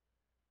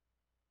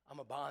 I'm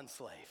a bond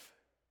slave.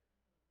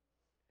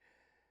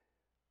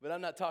 But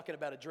I'm not talking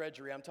about a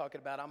drudgery. I'm talking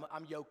about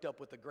I'm yoked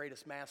up with the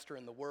greatest master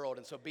in the world.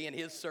 And so being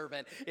his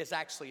servant is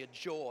actually a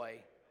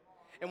joy.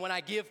 And when I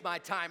give my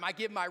time, I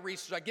give my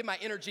resources, I give my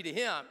energy to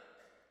him.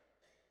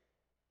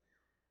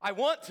 I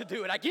want to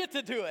do it. I get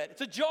to do it.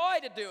 It's a joy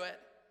to do it.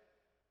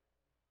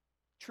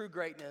 True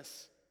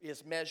greatness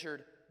is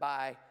measured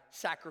by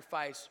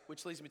sacrifice,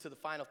 which leads me to the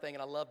final thing,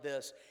 and I love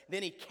this.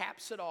 Then he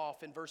caps it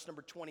off in verse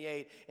number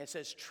 28 and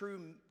says,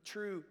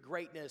 true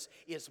greatness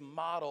is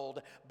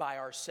modeled by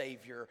our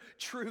Savior.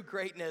 True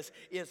greatness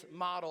is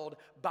modeled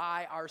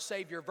by our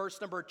Savior.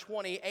 Verse number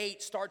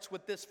 28 starts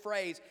with this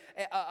phrase,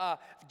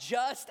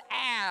 just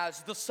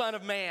as the Son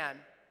of Man.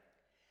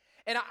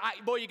 And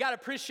boy, you got to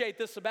appreciate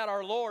this about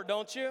our Lord,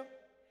 don't you?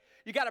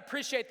 You got to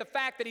appreciate the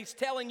fact that he's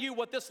telling you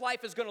what this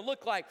life is going to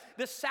look like,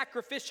 this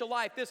sacrificial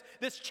life,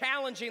 this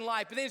challenging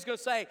life. And then he's going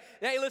to say,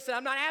 hey, listen,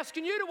 I'm not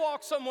asking you to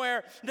walk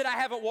somewhere that I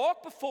haven't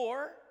walked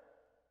before.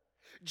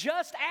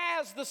 Just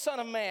as the Son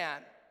of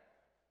Man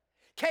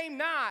came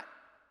not,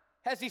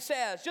 as he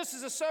says, just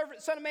as the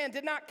Son of Man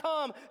did not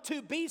come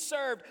to be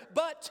served,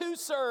 but to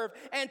serve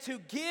and to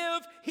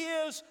give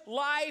his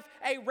life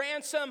a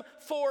ransom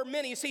for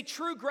many. You see,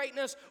 true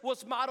greatness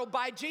was modeled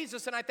by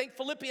Jesus, and I think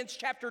Philippians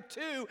chapter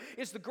 2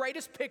 is the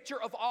greatest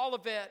picture of all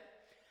of it.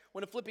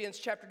 When in Philippians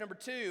chapter number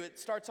 2, it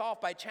starts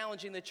off by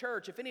challenging the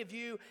church. If any of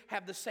you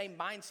have the same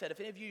mindset, if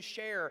any of you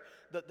share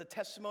the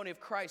testimony of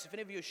Christ, if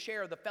any of you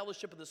share the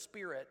fellowship of the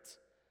Spirit,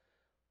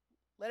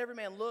 let every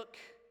man look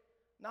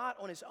not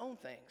on his own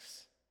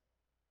things,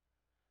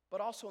 but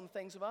also in the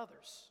things of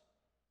others.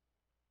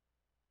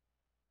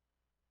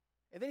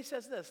 And then he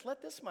says this,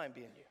 let this mind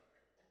be in you,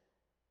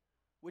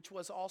 which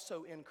was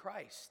also in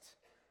Christ,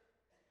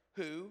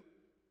 who,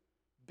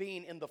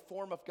 being in the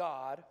form of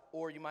God,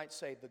 or you might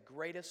say the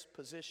greatest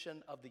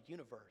position of the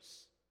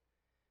universe,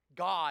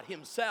 God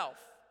himself,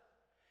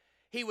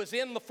 he was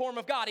in the form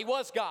of God, he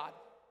was God.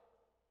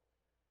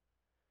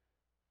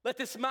 Let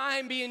this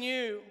mind be in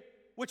you,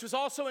 which was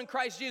also in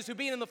Christ Jesus, who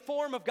being in the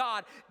form of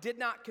God, did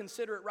not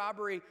consider it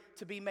robbery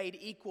to be made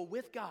equal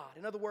with God.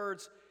 In other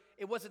words,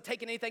 it wasn't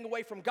taking anything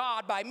away from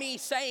God by me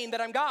saying that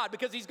I'm God,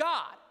 because he's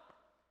God.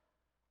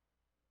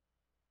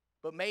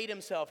 But made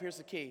himself, here's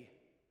the key,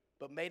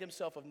 but made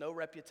himself of no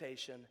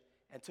reputation,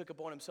 and took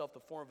upon himself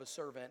the form of a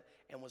servant,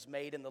 and was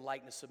made in the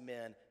likeness of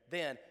men.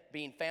 Then,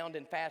 being found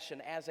in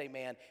fashion as a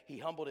man, he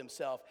humbled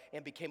himself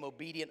and became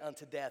obedient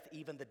unto death,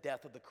 even the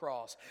death of the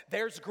cross.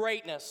 There's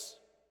greatness.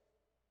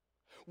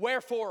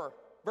 Wherefore,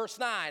 verse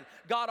 9,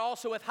 God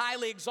also hath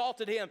highly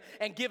exalted him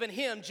and given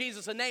him,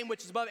 Jesus, a name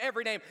which is above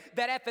every name,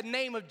 that at the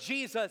name of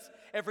Jesus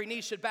every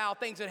knee should bow,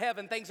 things in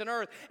heaven, things in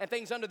earth, and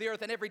things under the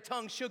earth, and every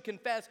tongue should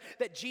confess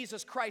that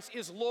Jesus Christ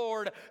is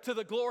Lord, to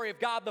the glory of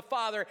God the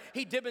Father.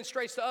 He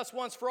demonstrates to us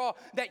once for all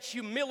that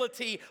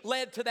humility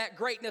led to that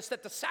greatness,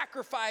 that the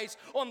sacrifice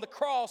on the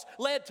cross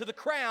led to the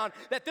crown,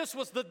 that this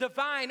was the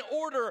divine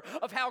order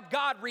of how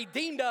God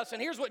redeemed us.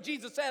 And here's what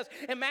Jesus says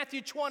in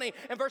Matthew 20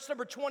 and verse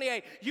number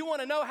 28. You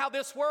want to know how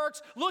this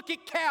works? Look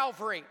at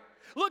Calvary.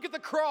 Look at the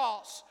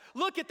cross.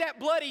 Look at that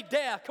bloody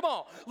death. Come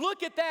on.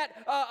 Look at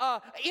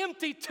that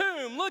empty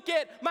tomb. Look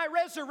at my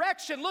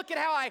resurrection. Look at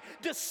how I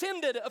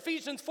descended,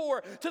 Ephesians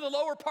 4, to the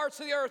lower parts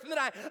of the earth. And then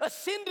I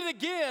ascended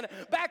again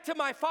back to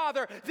my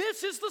Father.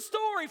 This is the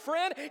story,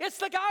 friend. It's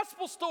the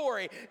gospel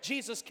story.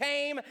 Jesus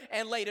came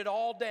and laid it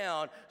all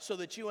down so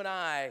that you and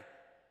I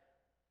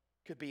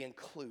could be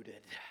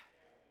included.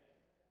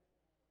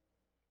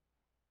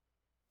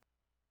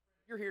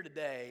 You're here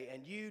today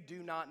and you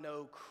do not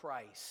know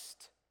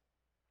Christ.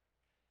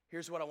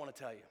 Here's what I want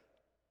to tell you.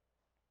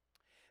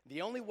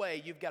 The only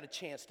way you've got a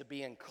chance to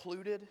be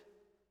included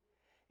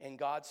in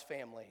God's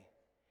family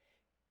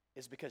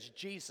is because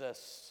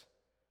Jesus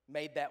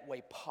made that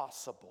way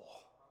possible.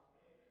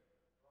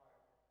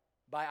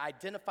 By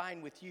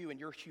identifying with you and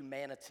your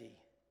humanity,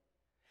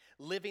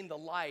 living the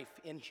life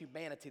in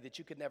humanity that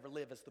you could never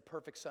live as the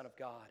perfect Son of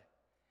God.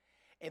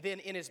 And then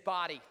in his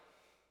body,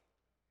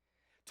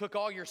 took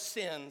all your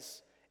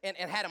sins and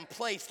had them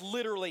placed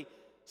literally,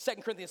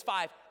 2 Corinthians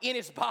 5, in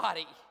his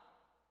body.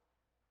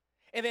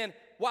 And then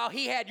while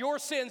he had your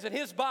sins in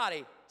his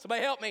body,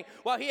 somebody help me,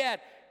 while he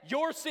had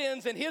your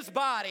sins in his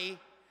body,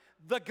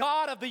 the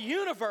God of the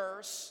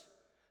universe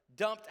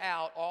dumped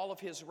out all of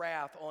his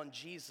wrath on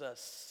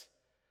Jesus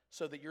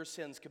so that your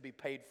sins could be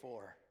paid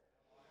for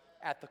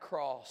at the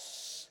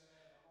cross.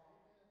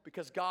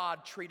 Because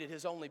God treated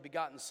his only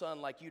begotten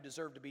Son like you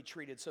deserve to be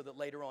treated, so that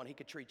later on he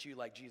could treat you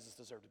like Jesus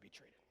deserved to be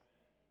treated.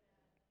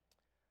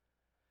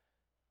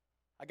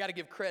 I got to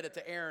give credit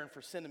to Aaron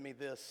for sending me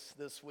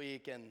this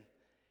week, and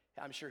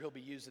I'm sure he'll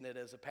be using it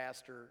as a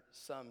pastor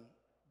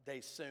someday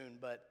soon,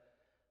 but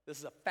this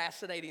is a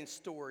fascinating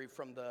story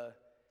from the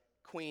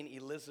Queen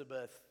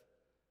Elizabeth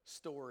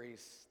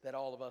stories that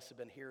all of us have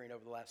been hearing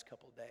over the last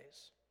couple of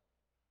days.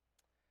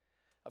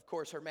 Of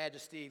course, Her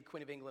Majesty,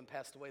 Queen of England,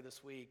 passed away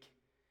this week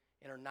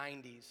in her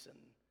 90s, and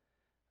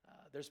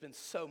there's been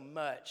so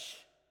much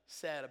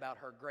said about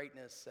her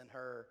greatness and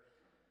her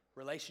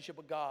relationship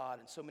with God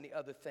and so many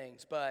other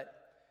things, but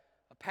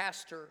a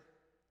pastor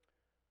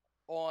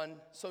on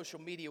social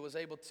media was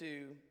able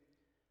to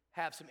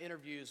have some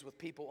interviews with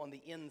people on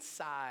the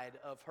inside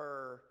of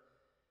her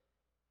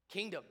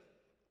kingdom,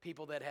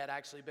 people that had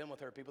actually been with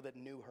her, people that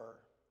knew her.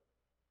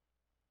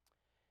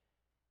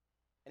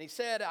 And he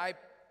said, I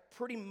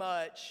pretty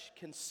much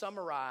can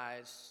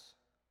summarize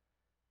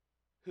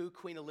who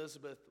Queen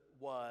Elizabeth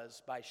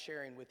was by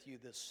sharing with you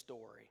this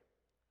story.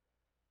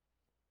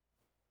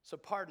 So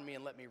pardon me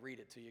and let me read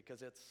it to you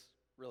because it's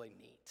really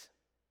neat.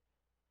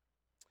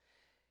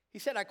 He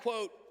said, I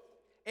quote,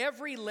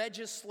 "Every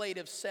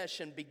legislative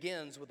session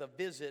begins with a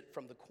visit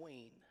from the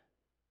Queen.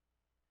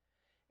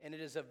 And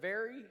it is a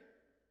very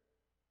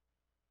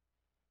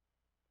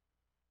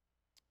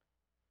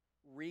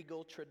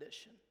regal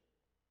tradition.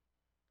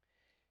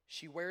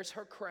 She wears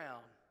her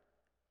crown,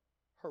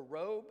 her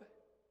robe,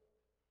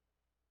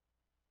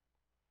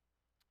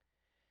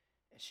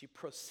 and she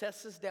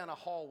processes down a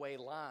hallway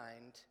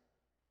lined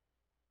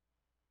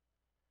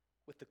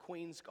with the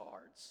Queen's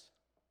guards,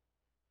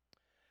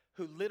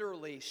 who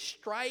literally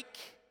strike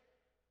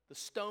the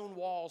stone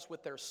walls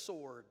with their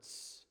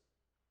swords,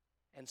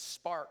 and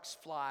sparks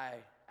fly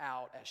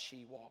out as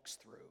she walks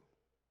through.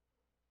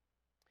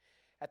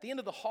 At the end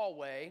of the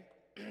hallway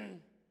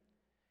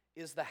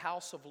is the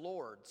House of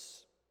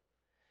Lords,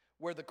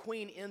 where the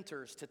Queen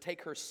enters to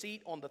take her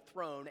seat on the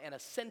throne and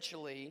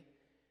essentially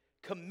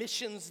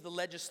commissions the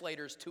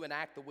legislators to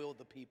enact the will of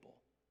the people.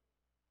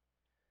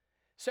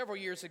 Several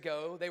years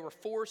ago, they were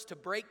forced to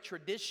break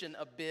tradition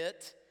a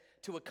bit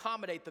to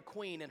accommodate the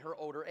Queen in her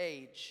older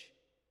age.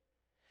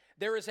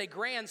 There is a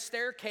grand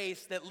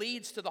staircase that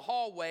leads to the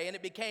hallway, and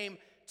it became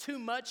too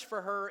much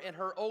for her in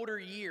her older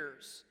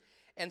years.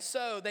 And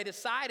so they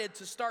decided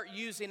to start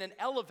using an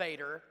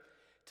elevator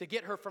to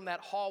get her from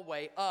that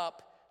hallway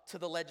up to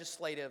the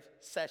legislative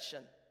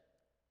session.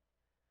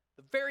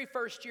 The very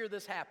first year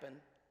this happened,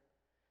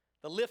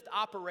 the lift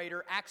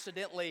operator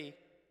accidentally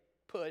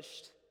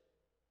pushed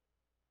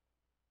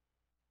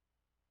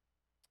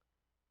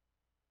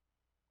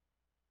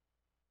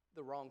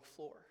the wrong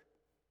floor.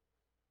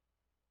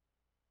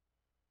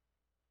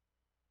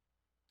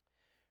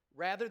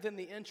 Rather than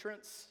the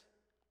entrance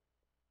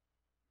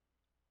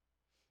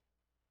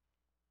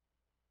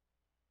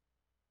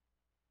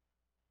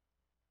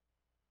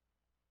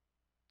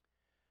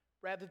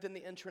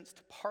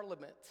to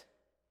Parliament,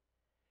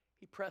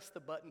 he pressed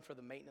the button for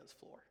the maintenance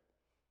floor.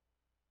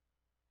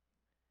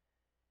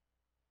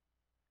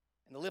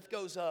 And the lift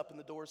goes up and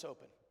the doors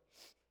open.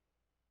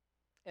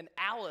 And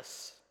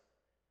Alice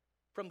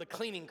from the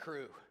cleaning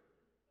crew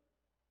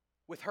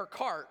with her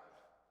cart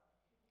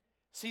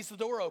sees the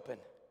door open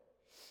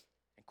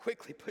and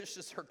quickly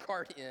pushes her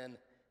cart in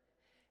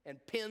and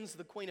pins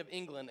the Queen of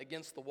England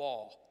against the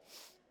wall.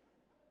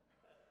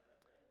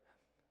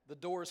 The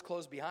doors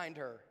close behind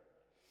her.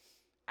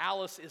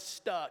 Alice is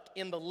stuck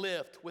in the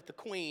lift with the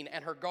Queen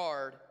and her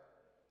guard.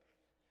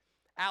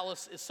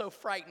 Alice is so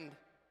frightened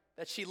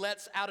that she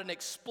lets out an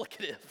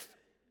explicative,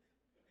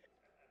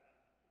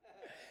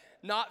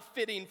 not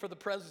fitting for the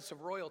presence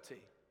of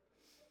royalty,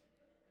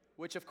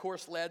 which of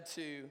course led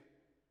to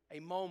a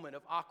moment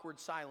of awkward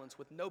silence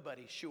with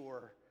nobody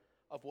sure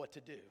of what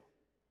to do.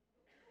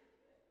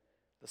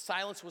 The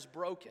silence was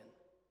broken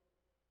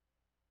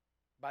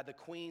by the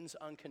Queen's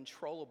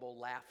uncontrollable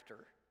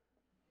laughter.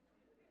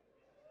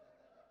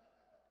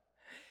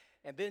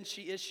 And then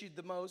she issued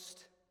the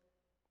most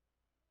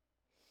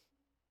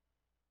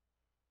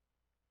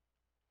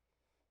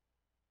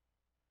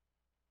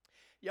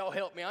y'all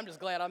help me, I'm just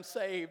glad I'm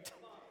saved.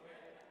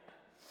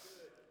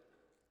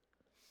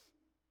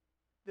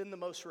 Then the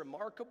most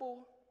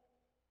remarkable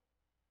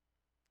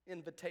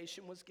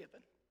invitation was given.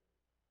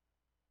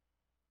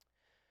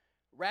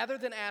 Rather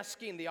than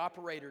asking the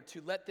operator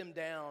to let them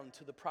down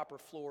to the proper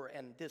floor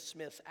and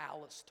dismiss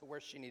Alice to where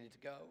she needed to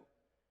go,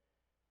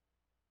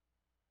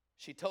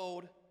 she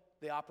told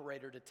the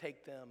operator to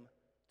take them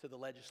to the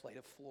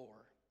legislative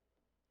floor.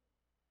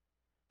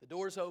 The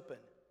doors open,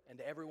 and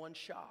to everyone's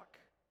shock,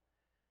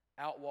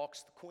 out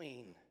walks the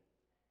Queen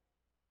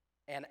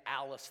and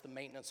Alice, the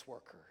maintenance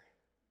worker.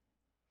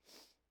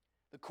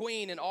 The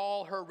Queen in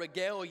all her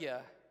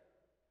regalia,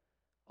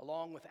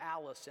 along with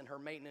Alice in her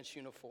maintenance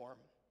uniform,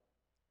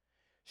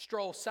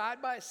 stroll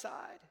side by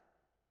side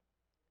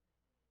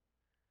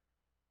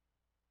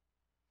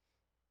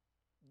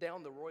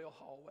down the royal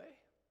hallway.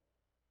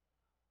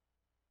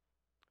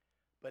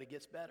 But it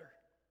gets better.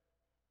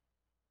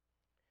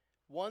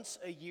 Once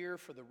a year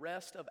for the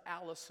rest of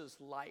Alice's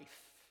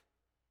life,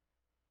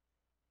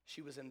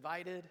 she was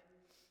invited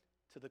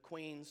to the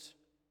Queen's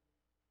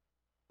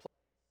place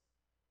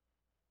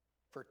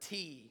for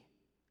tea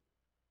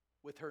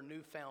with her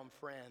newfound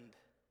friend,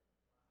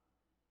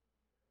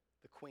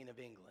 the Queen of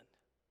England.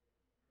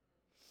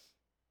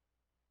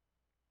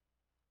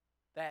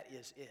 That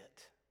is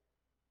it.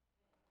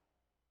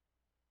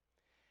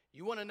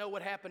 You want to know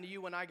what happened to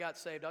you when I got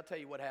saved? I'll tell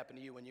you what happened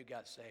to you when you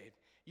got saved.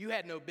 You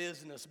had no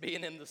business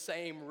being in the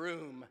same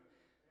room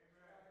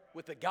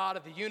with the God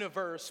of the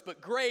universe,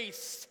 but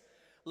grace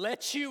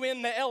let you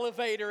in the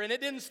elevator, and it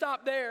didn't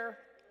stop there.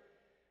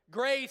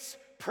 Grace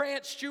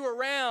pranced you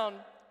around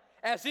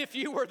as if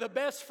you were the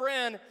best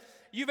friend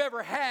you've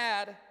ever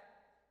had.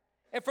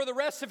 And for the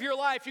rest of your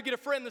life, you get a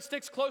friend that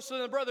sticks closer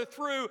than a brother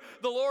through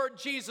the Lord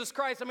Jesus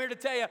Christ. I'm here to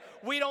tell you,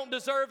 we don't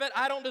deserve it.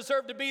 I don't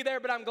deserve to be there,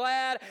 but I'm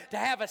glad to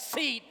have a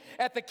seat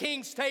at the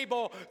King's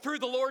table through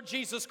the Lord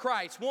Jesus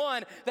Christ.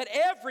 One that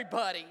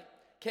everybody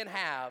can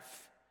have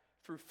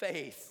through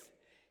faith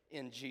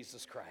in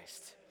Jesus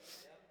Christ.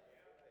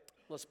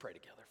 Let's pray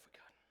together if we could.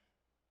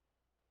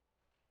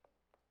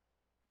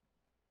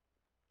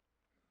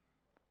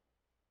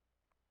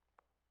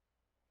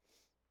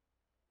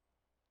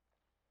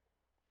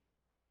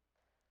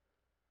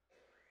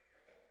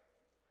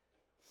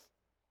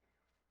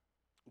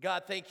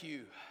 God, thank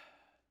you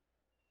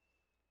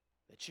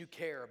that you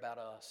care about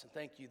us, and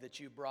thank you that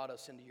you brought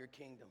us into your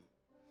kingdom.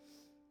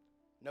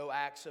 No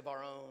acts of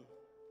our own,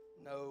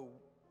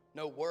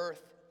 no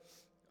worth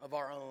of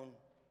our own.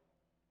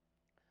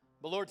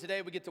 But Lord,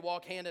 today we get to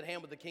walk hand in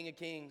hand with the King of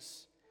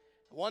Kings.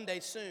 One day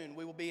soon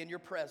we will be in your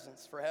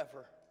presence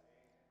forever,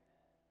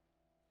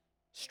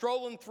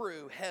 strolling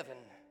through heaven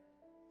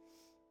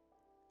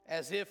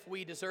as if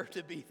we deserve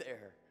to be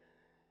there,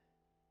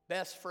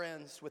 best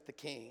friends with the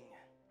King.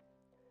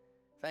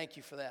 Thank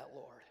you for that,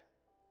 Lord.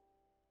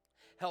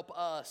 Help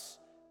us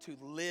to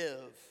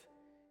live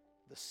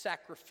the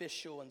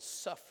sacrificial and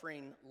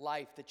suffering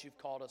life that you've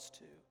called us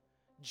to,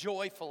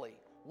 joyfully,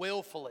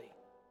 willfully,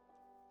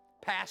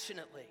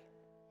 passionately.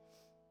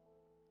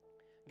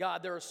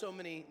 God, there are so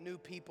many new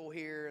people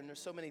here and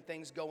there's so many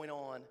things going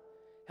on.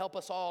 Help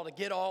us all to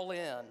get all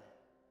in.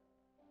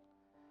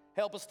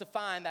 Help us to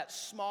find that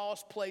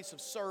smallest place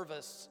of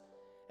service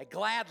and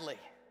gladly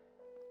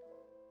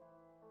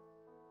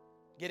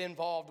get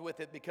involved with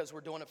it because we're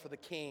doing it for the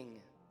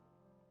King.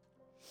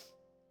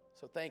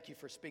 So thank you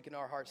for speaking to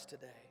our hearts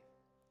today.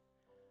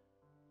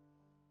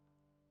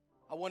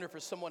 I wonder if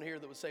there's someone here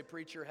that would say,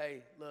 preacher,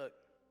 hey, look,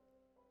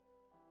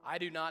 I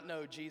do not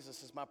know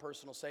Jesus is my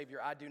personal Savior.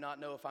 I do not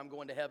know if I'm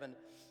going to heaven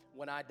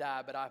when I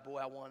die, but I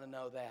want to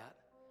know that.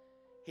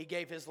 He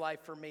gave his life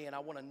for me, and I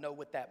want to know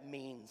what that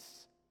means.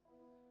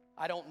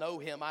 I don't know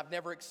him. I've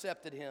never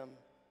accepted him.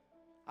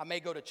 I may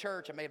go to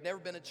church. I may have never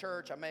been to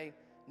church. I may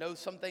know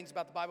some things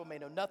about the Bible, may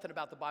know nothing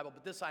about the Bible,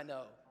 but this I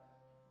know.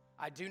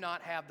 I do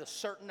not have the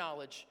certain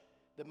knowledge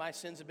that my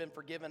sins have been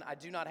forgiven. I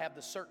do not have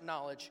the certain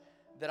knowledge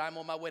that I'm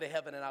on my way to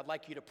heaven, and I'd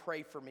like you to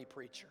pray for me,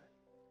 preacher.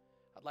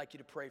 I'd like you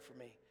to pray for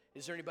me.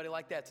 Is there anybody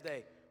like that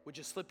today? Would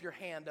you slip your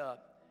hand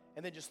up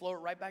and then just lower it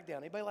right back down?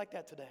 Anybody like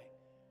that today?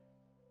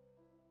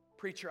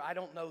 Preacher, I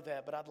don't know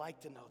that, but I'd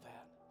like to know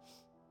that.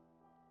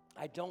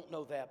 I don't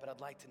know that, but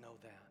I'd like to know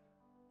that.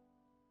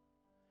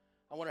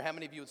 I wonder how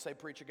many of you would say,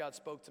 preacher, God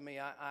spoke to me.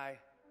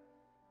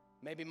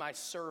 Maybe my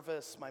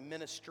service, my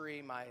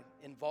ministry, my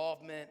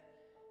involvement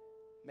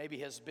maybe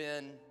has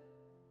been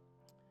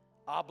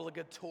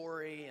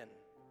obligatory and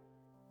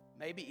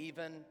maybe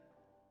even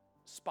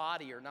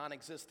spotty or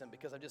non-existent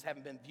because I just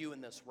haven't been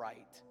viewing this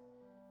right.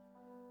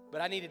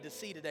 But I needed to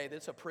see today that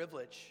it's a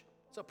privilege.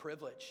 It's a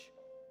privilege.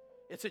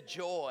 It's a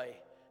joy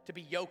to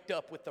be yoked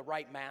up with the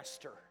right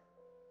master.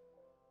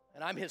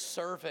 And I'm his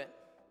servant.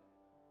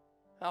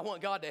 I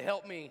want God to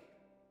help me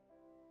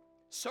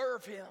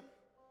serve him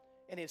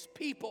and his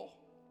people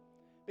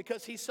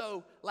because he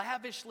so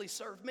lavishly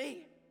served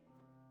me.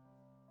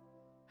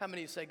 How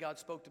many of you say, God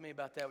spoke to me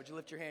about that? Would you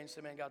lift your hand and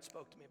say, man, God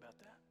spoke to me about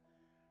that?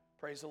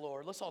 Praise the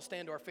Lord. Let's all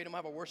stand to our feet. I'm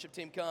going to have our worship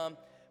team come.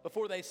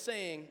 Before they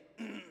sing,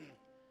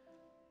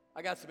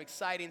 I got some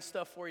exciting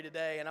stuff for you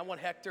today, and I want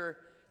Hector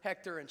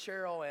and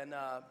Cheryl and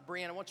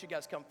Brianna, I want you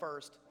guys to come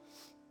first.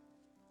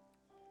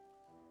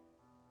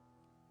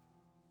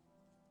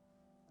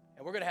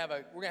 And we're gonna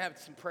have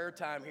some prayer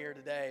time here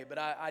today, but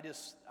I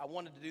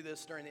wanted to do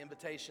this during the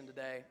invitation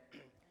today.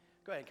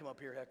 Go ahead and come up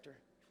here, Hector.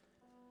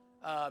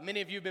 Many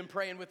of you have been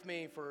praying with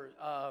me for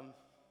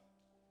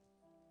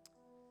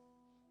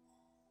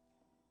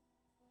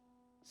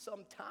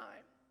some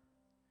time,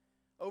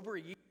 over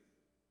a year,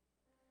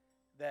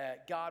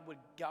 that God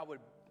would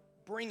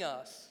bring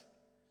us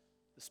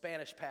the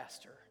Spanish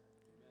pastor,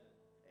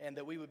 and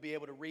that we would be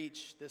able to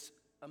reach this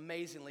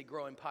amazingly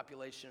growing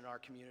population in our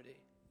community.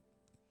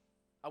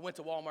 I went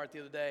to Walmart the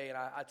other day, and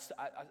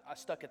I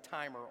stuck a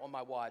timer on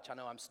my watch. I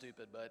know I'm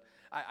stupid, but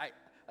I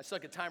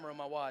stuck a timer on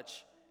my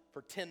watch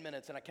for 10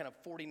 minutes, and I counted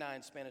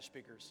 49 Spanish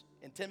speakers.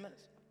 In 10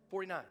 minutes,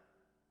 49.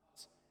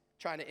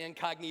 Trying to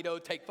incognito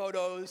take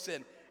photos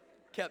and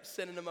kept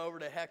sending them over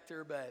to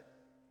Hector, but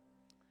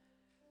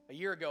a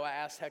year ago, I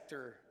asked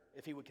Hector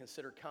if he would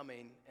consider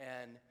coming,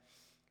 and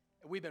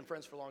we've been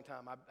friends for a long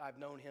time. I've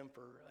known him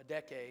for a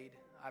decade.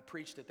 I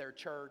preached at their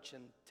church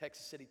in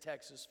Texas City,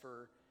 Texas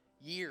for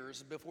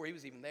years before he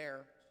was even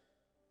there.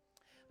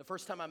 The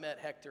first time I met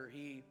Hector,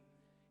 he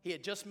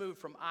had just moved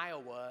from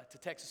Iowa to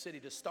Texas City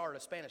to start a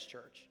Spanish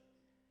church.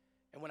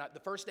 And the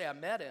first day I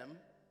met him,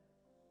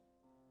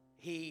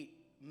 he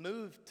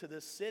moved to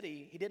this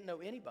city. He didn't know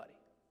anybody.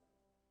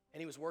 And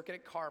he was working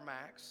at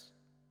CarMax.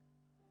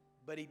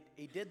 But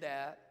he did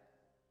that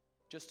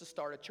just to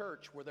start a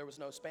church where there was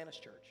no Spanish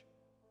church.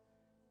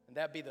 And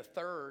that'd be the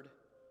third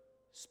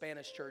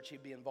Spanish church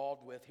he'd be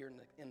involved with here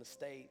in the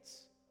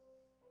States.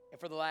 And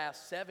for the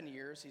last 7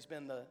 years, he's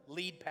been the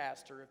lead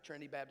pastor of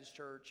Trinity Baptist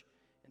Church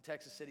in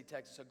Texas City,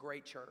 Texas, a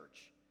great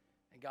church.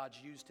 And God's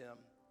used him.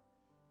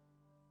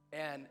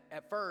 And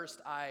at first,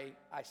 I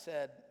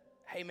said,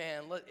 hey,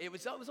 man, it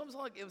was almost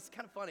like, it was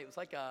kind of funny. It was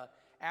like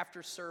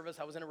after service.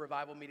 I was in a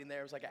revival meeting there.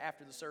 It was like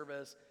after the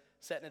service.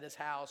 sitting at his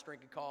house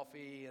drinking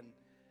coffee, and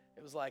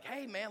it was like,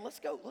 hey man, let's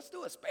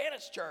do a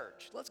Spanish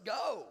church. Let's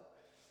go.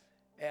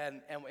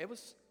 And it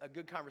was a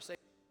good conversation.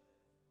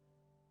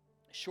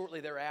 Shortly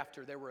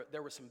thereafter,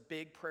 there were some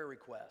big prayer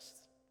requests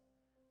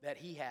that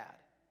he had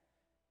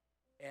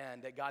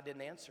and that God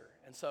didn't answer.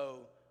 And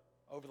so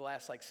over the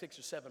last like 6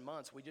 or 7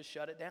 months, we just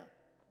shut it down.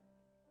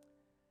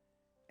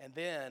 And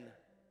then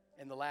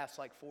in the last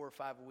like 4 or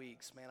 5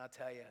 weeks, man, I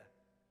tell you,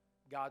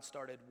 God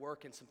started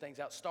working some things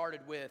out.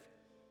 Started with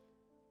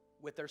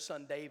their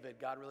son David.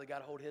 God really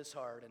got a hold of his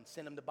heart and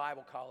sent him to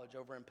Bible college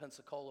over in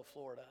Pensacola,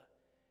 Florida.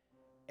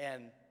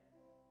 And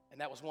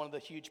that was one of the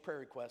huge prayer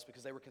requests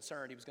because they were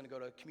concerned he was going to go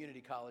to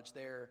community college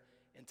there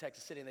in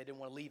Texas City and they didn't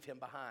want to leave him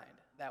behind.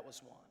 That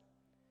was one.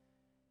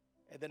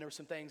 And then there were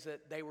some things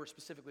that they were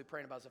specifically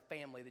praying about as a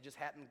family that just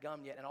hadn't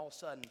come yet. And all of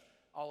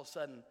a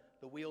sudden,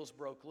 the wheels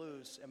broke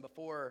loose. And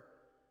before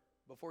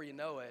you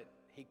know it,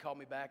 he called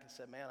me back and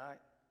said, man, I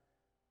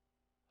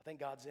think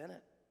God's in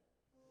it.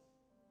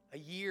 A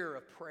year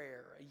of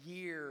prayer, a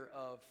year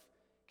of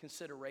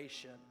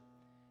consideration.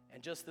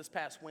 And just this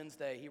past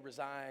Wednesday, he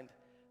resigned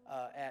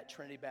at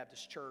Trinity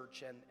Baptist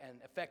Church. And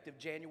effective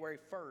January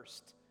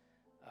 1st,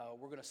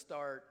 we're going to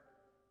start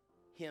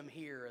him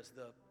here as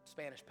the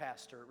Spanish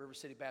pastor at River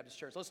City Baptist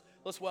Church.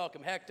 Let's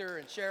welcome Hector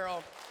and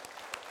Cheryl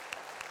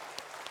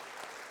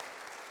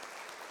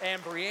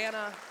and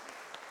Brianna.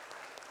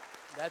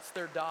 That's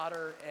their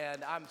daughter,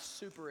 and I'm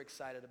super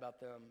excited about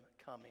them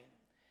coming.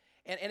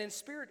 And in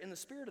the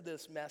spirit of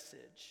this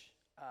message,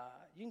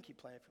 you can keep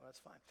playing if you want, that's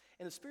fine.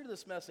 In the spirit of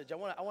this message, I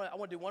want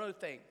to do one other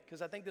thing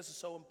because I think this is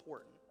so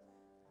important.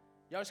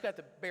 Y'all just got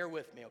to bear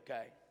with me,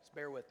 okay? Just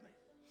bear with me.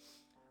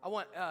 I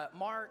want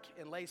Mark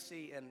and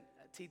Lacey and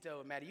Tito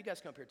and Maddie, you guys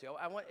come up here too.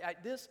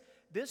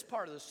 This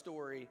part of the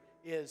story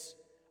is,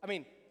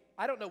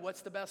 I don't know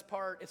what's the best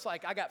part. It's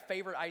like I got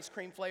favorite ice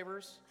cream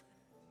flavors.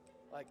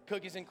 Like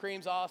cookies and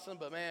cream's awesome,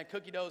 but man,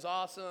 cookie dough's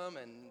awesome,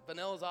 and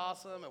vanilla's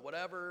awesome, and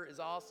whatever is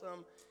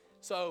awesome.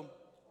 So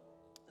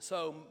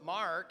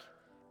Mark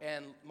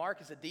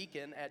is a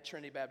deacon at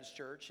Trinity Baptist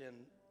Church in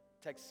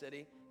Texas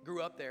City.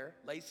 Grew up there.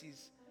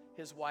 Lacey's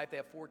his wife. They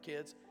have 4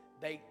 kids.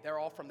 They're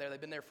all from there. They've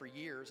been there for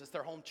years. It's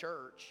their home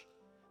church.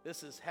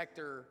 This is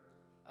Hector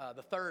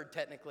the third,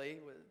 technically,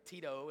 with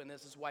Tito, and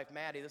this is his wife,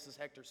 Maddie. This is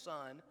Hector's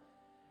son.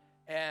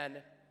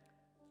 And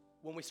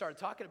when we started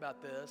talking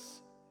about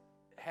this,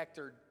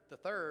 Hector the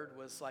third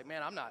was like,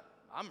 man,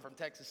 I'm from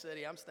Texas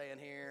City. I'm staying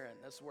here,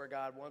 and this is where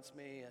God wants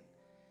me.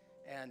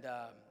 And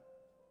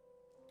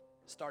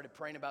started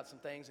praying about some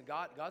things, and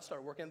God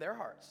started working in their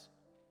hearts.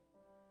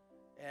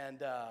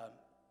 And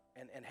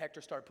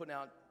Hector started putting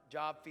out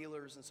job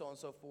feelers and so on and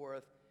so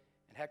forth.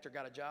 And Hector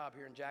got a job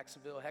here in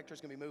Jacksonville. Hector's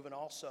going to be moving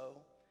also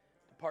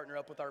to partner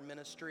up with our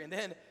ministry. And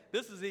then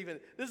this is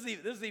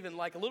even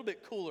like a little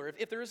bit cooler,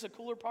 if there is a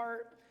cooler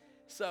part.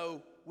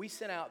 So we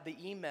sent out the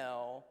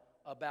email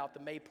about the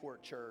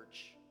Mayport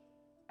Church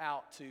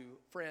out to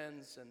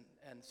friends,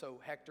 and so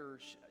Hector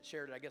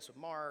shared it, I guess, with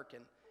Mark,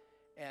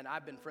 and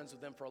I've been friends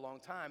with them for a long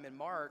time. And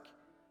Mark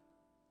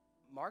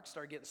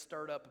started getting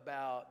stirred up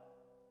about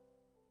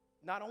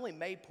not only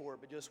Mayport,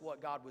 but just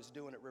what God was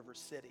doing at River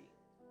City.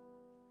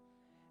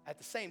 At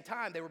the same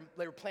time,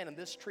 they were planning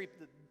this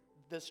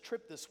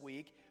trip this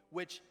week,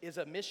 which is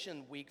a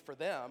mission week for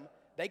them.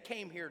 They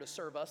came here to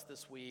serve us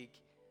this week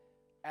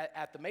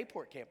at the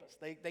Mayport campus.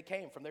 They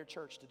came from their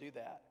church to do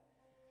that.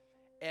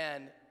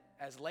 And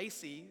as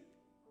Lacey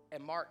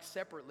and Mark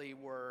separately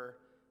were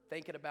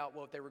thinking about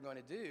what they were going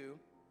to do,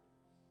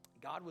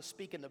 God was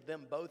speaking of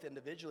them both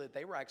individually that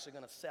they were actually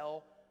going to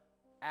sell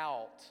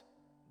out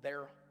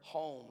their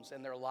homes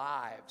and their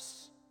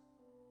lives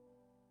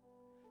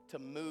to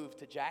move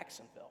to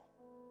Jacksonville.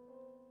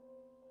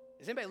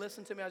 Is anybody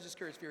listening to me? I was just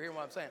curious if you're hearing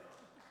what I'm saying.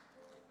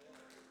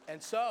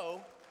 And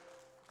so,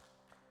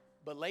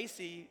 but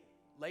Lacey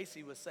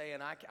was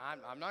saying,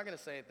 I'm not going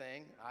to say a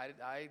thing.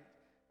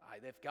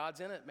 If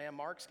God's in it, man,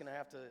 Mark's going to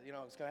have to,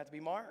 it's going to have to be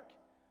Mark.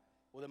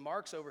 Well, then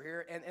Mark's over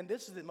here, and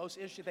this is the most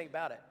interesting thing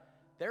about it.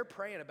 They're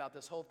praying about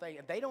this whole thing,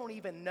 and they don't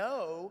even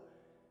know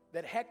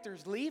that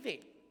Hector's leaving.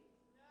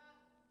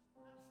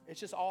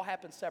 It's just all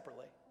happened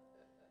separately.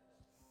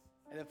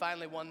 And then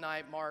finally one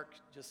night, Mark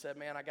just said,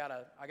 man, I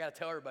gotta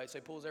tell everybody. So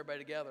he pulls everybody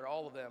together,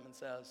 all of them, and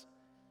says,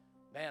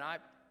 man,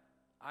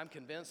 I'm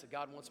convinced that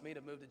God wants me to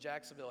move to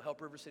Jacksonville,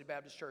 help River City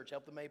Baptist Church,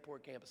 help the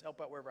Mayport campus,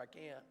 help out wherever I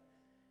can.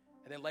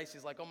 And then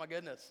Lacey's like, oh my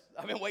goodness,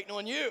 I've been waiting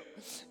on you.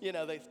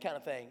 That kind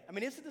of thing.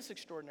 Isn't this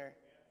extraordinary?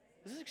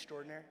 This is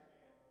extraordinary.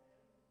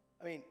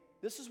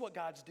 This is what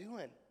God's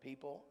doing,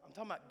 people. I'm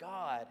talking about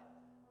God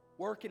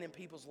working in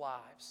people's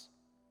lives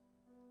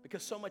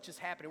because so much is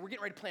happening. We're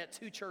getting ready to plant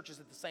 2 churches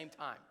at the same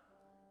time.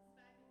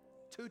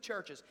 2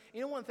 churches.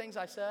 One of the things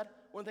I said?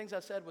 One of the things I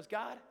said was,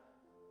 God,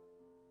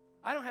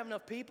 I don't have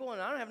enough people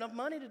and I don't have enough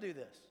money to do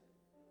this.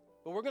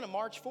 But we're going to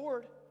march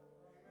forward.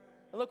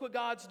 And look what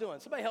God's doing.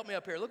 Somebody help me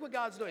up here. Look what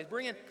God's doing.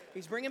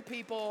 He's bringing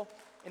people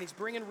and he's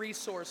bringing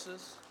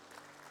resources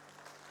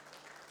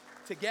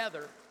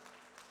together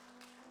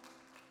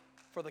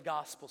for the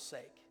gospel's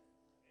sake.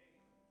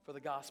 For the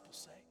gospel's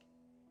sake.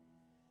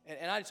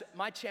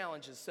 My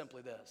challenge is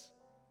simply this.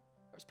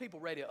 There's people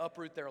ready to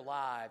uproot their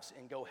lives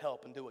and go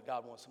help and do what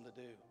God wants them to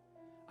do.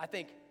 I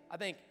think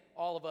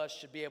all of us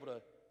should be able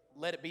to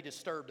let it be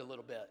disturbed a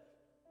little bit.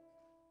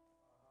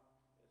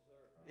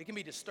 It can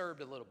be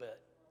disturbed a little bit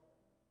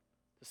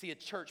to see a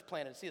church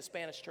planted, to see a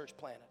Spanish church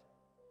planted.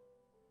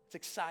 It's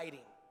exciting.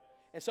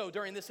 And so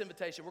during this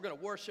invitation, we're going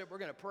to worship, we're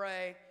going to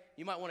pray.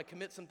 You might want to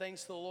commit some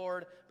things to the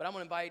Lord, but I'm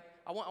going to invite,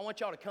 I want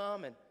y'all to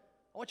come, and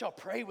I want y'all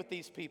to pray with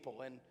these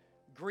people and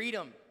greet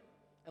them.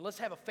 And let's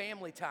have a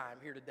family time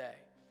here today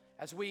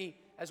as we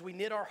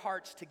knit our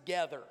hearts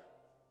together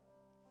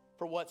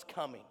for what's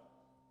coming.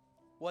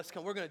 We're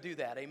going to do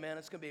that, amen?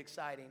 It's going to be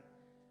exciting.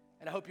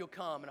 And I hope you'll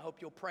come, and I hope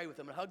you'll pray with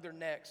them and hug their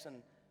necks and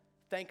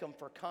thank them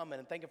for coming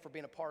and thank them for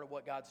being a part of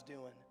what God's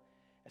doing.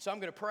 And so I'm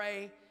going to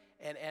pray,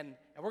 and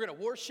we're going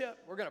to worship,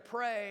 we're going to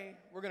pray,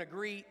 we're going to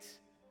greet,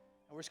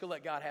 and we're just going to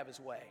let God have his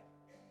way,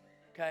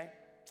 okay?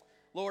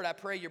 Lord, I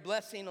pray your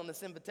blessing on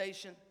this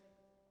invitation.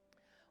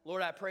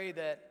 Lord, I pray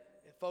that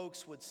if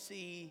folks would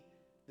see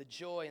the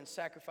joy and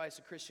sacrifice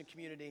of Christian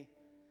community,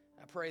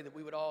 I pray that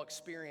we would all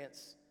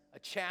experience a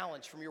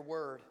challenge from your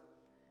word.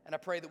 And I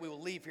pray that we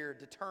will leave here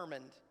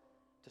determined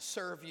to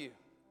serve you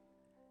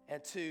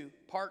and to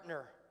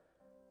partner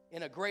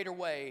in a greater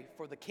way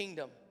for the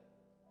kingdom.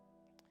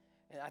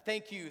 And I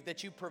thank you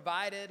that you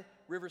provided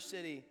River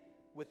City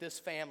with this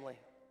family,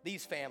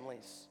 these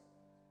families.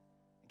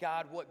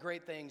 God, what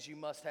great things you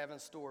must have in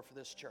store for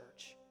this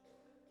church.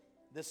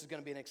 This is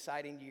going to be an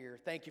exciting year.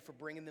 Thank you for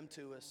bringing them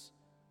to us.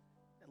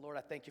 And Lord,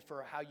 I thank you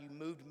for how you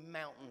moved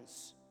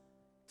mountains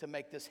to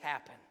make this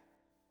happen.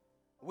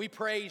 We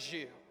praise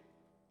you.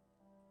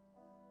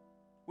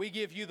 We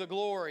give you the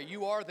glory.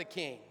 You are the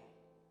King.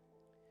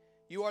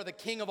 You are the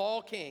King of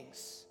all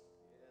kings.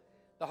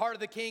 The heart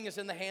of the King is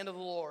in the hand of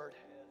the Lord.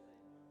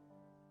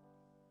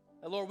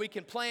 And Lord, we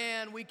can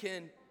plan, we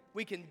can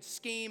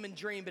scheme and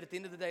dream, but at the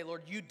end of the day,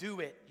 Lord, you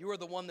do it. You are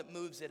the one that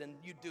moves it, and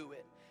you do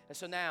it. And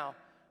so now,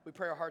 we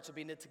pray our hearts will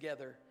be knit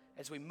together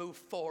as we move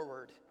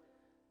forward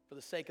for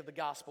the sake of the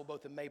gospel,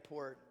 both in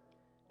Mayport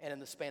and in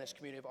the Spanish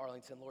community of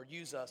Arlington. Lord,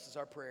 use us as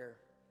our prayer.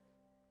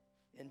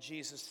 In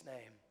Jesus'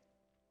 name.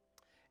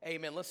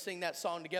 Amen. Let's sing that song together.